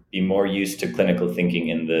be more used to clinical thinking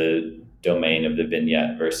in the domain of the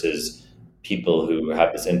vignette versus people who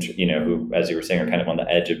have this, who, as you were saying, are kind of on the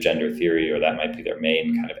edge of gender theory, or that might be their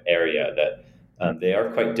main kind of area. That they are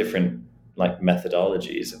quite different, like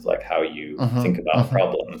methodologies of like how you think about a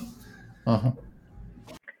problem.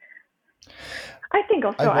 I think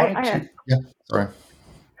also sorry.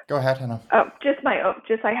 Go ahead, Hannah.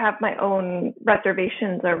 I have my own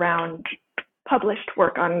reservations around published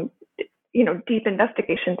work on, deep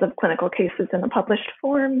investigations of clinical cases in a published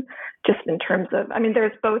form, just in terms of,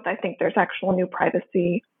 there's both, I think there's actual new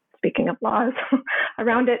privacy, speaking of laws,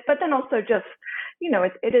 around it, but then also just,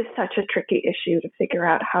 it is such a tricky issue to figure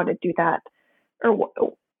out how to do that, or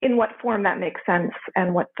in what form that makes sense,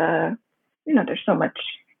 and what there's so much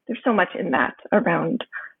in that around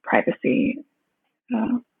privacy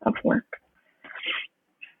of work.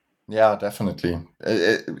 Yeah, definitely.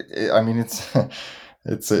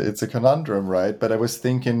 It's a conundrum, right? But I was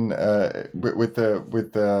thinking with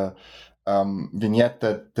the vignette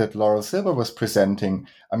that Laurel Silber was presenting.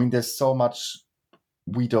 I mean, there's so much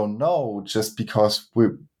we don't know just because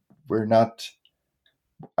we're not.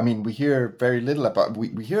 I mean, we hear very little about.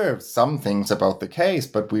 We hear some things about the case,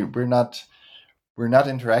 but we're not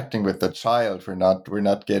interacting with the child. We're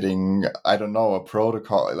not getting, I don't know, a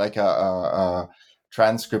protocol, like a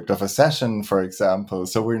transcript of a session, for example.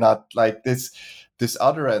 So we're not like this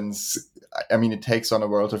utterance. I mean, it takes on a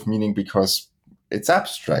world of meaning because it's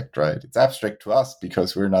abstract, right? It's abstract to us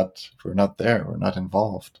because we're not there. We're not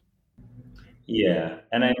involved. Yeah.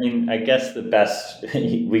 And I mean, I guess the best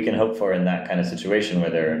we can hope for in that kind of situation where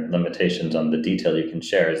there are limitations on the detail you can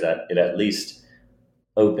share is that it at least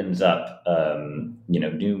opens up,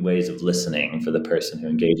 new ways of listening for the person who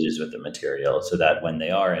engages with the material, so that when they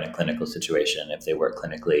are in a clinical situation, if they work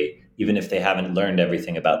clinically, even if they haven't learned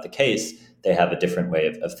everything about the case, they have a different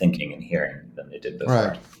way of thinking and hearing than they did before.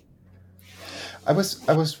 Right. I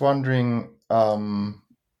was wondering,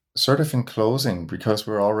 sort of in closing, because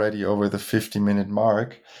we're already over the 50-minute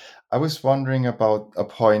mark, I was wondering about a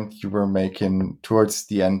point you were making towards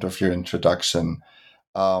the end of your introduction,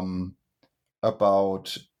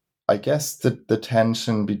 about, I guess, the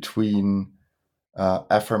tension between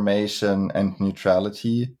affirmation and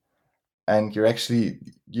neutrality, and you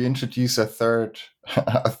introduce a third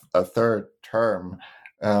term,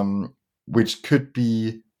 which could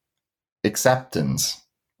be acceptance,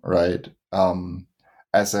 right?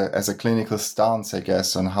 As a clinical stance, I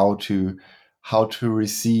guess, on how to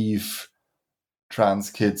receive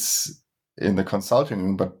trans kids in the consulting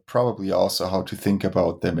room, but probably also how to think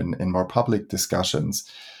about them in more public discussions.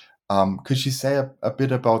 Could you say a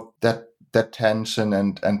bit about that tension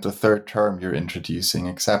and the third term you're introducing,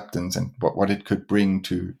 acceptance, and what it could bring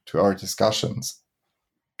to our discussions?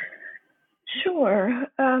 Sure.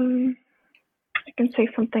 I can say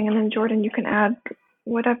something, and then Jordan, you can add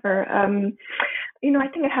whatever. I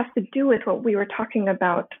think it has to do with what we were talking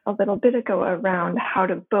about a little bit ago around how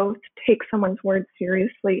to both take someone's words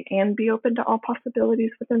seriously and be open to all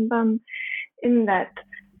possibilities within them. In that,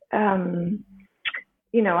 I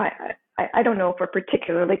don't know if we're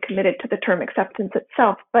particularly committed to the term acceptance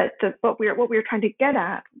itself, but what we were trying to get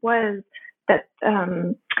at was that,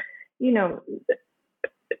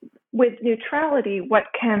 with neutrality, what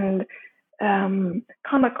can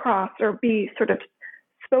come across or be sort of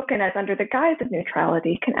spoken as under the guise of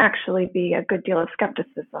neutrality can actually be a good deal of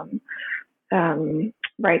skepticism,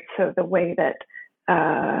 right? So the way that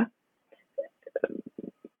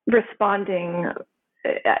responding,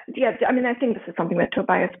 I think this is something that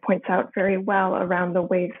Tobias points out very well around the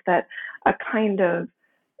ways that a kind of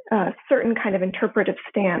certain kind of interpretive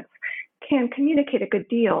stance can communicate a good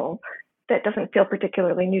deal that doesn't feel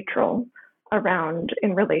particularly neutral around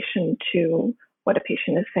in relation to what a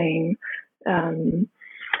patient is saying.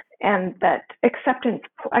 And that acceptance,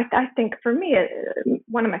 I think for me,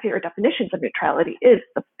 one of my favorite definitions of neutrality is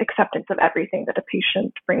the acceptance of everything that a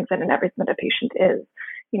patient brings in and everything that a patient is.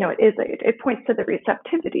 It points to the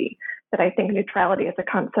receptivity that I think neutrality as a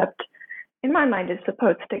concept, in my mind, is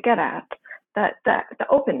supposed to get at, that the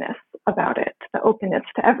openness about it, the openness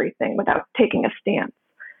to everything without taking a stance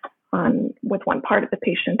with one part of the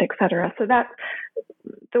patient, et cetera. So that's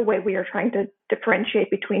the way we are trying to differentiate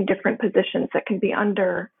between different positions that can be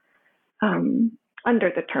under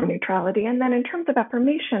the term neutrality. And then in terms of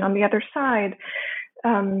affirmation, on the other side,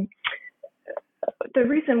 the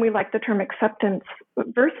reason we like the term acceptance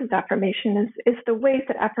versus affirmation is the ways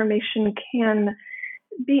that affirmation can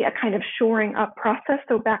be a kind of shoring up process.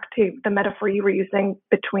 So back to the metaphor you were using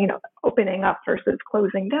between opening up versus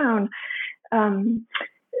closing down,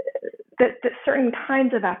 that certain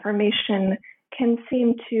kinds of affirmation can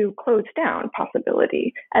seem to close down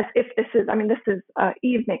possibility, as if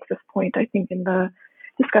Eve makes this point, I think, in the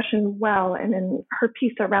discussion well, and in her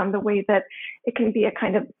piece around the way that it can be a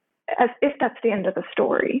kind of, as if that's the end of the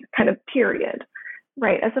story, kind of period,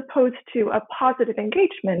 right? As opposed to a positive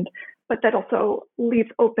engagement, but that also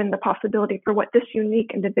leaves open the possibility for what this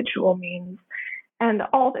unique individual means and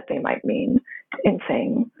all that they might mean in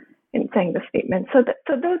saying the statement. So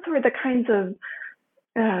those were the kinds of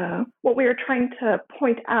what we are trying to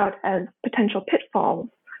point out as potential pitfalls,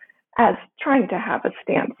 as trying to have a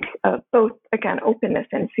stance of both, again, openness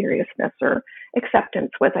and seriousness, or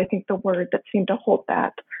acceptance was, I think, the word that seemed to hold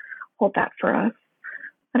that for us.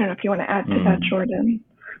 I don't know if you want to add to that, Jordan.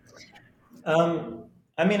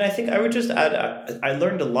 I think I would just add, I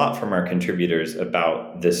learned a lot from our contributors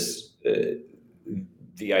about this,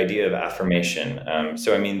 the idea of affirmation.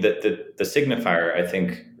 The signifier, I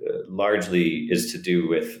think, largely is to do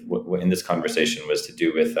with what in this conversation was to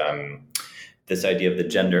do with this idea of the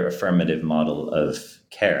gender affirmative model of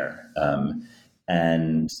care.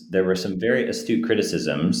 And there were some very astute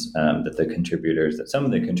criticisms that some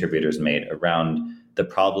of the contributors made around the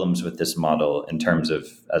problems with this model in terms of,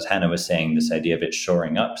 as Hannah was saying, this idea of it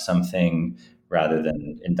shoring up something rather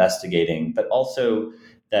than investigating, but also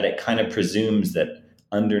that it kind of presumes that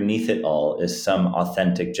underneath it all is some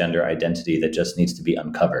authentic gender identity that just needs to be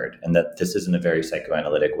uncovered, and that this isn't a very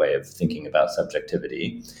psychoanalytic way of thinking about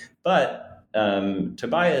subjectivity. But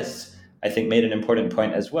Tobias, I think, made an important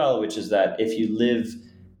point as well, which is that if you live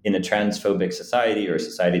in a transphobic society or a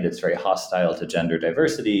society that's very hostile to gender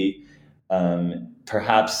diversity,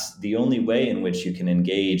 perhaps the only way in which you can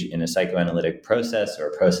engage in a psychoanalytic process or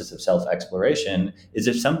a process of self-exploration is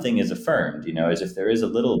if something is affirmed, as if there is a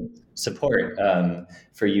little support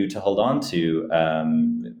for you to hold on to,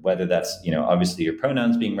 whether that's, obviously your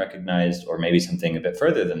pronouns being recognized, or maybe something a bit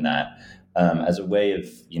further than that, as a way of,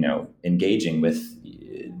 engaging with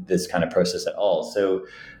this kind of process at all. So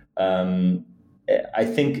I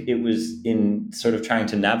think it was in sort of trying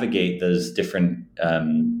to navigate those different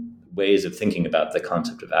ways of thinking about the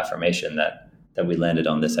concept of affirmation that we landed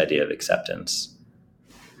on this idea of acceptance.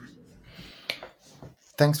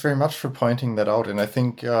 Thanks very much for pointing that out. And I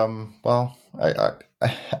think, I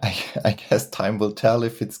guess time will tell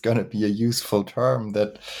if it's going to be a useful term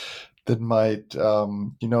that might,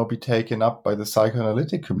 be taken up by the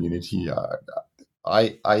psychoanalytic community.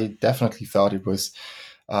 I definitely thought it was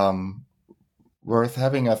worth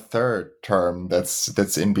having a third term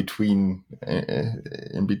that's in between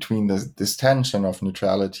this tension of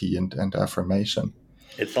neutrality and affirmation.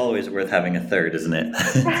 It's always worth having a third, isn't it?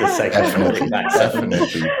 It's a psychoanalytic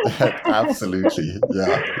definitely. Absolutely.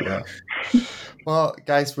 Yeah. Well,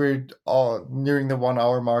 guys, we're all nearing the 1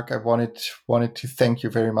 hour mark. I wanted to thank you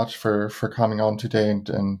very much for coming on today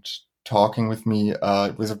and talking with me.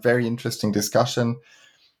 It was a very interesting discussion,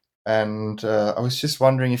 and I was just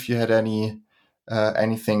wondering if you had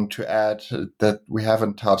anything to add that we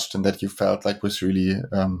haven't touched and that you felt like was really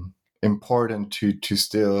important to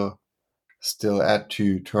still add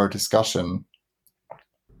to our discussion.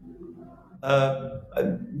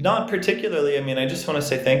 Not particularly. I just want to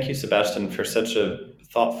say thank you, Sebastian, for such a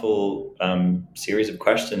thoughtful series of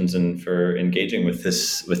questions and for engaging with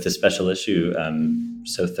this special issue.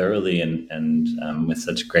 so thoroughly and with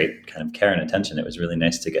such great kind of care and attention. It was really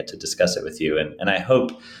nice to get to discuss it with you. And I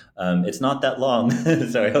hope it's not that long.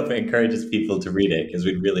 So I hope it encourages people to read it, because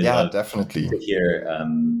we'd really love definitely to hear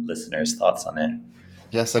listeners' thoughts on it.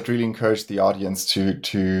 Yes, I'd really encourage the audience to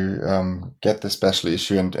get the special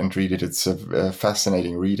issue and read it. It's a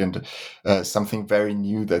fascinating read, and something very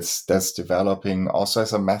new that's developing also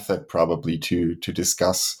as a method probably to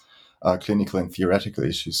discuss clinical and theoretical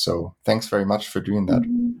issues. So thanks very much for doing that.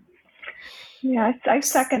 Mm-hmm. Yeah, I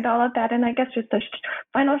second all of that. And I guess just a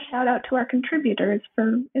final shout out to our contributors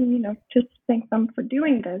just thank them for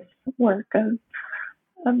doing this work of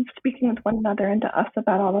speaking with one another and to us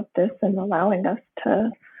about all of this, and allowing us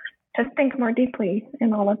to think more deeply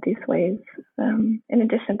in all of these ways, in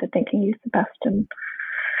addition to thanking you, Sebastian,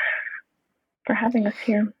 for having us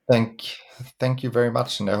here. Thank you very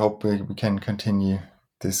much, and I hope we can continue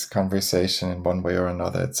this conversation in one way or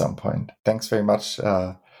another at some point. Thanks very much.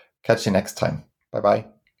 Catch you next time.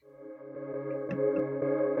 Bye-bye.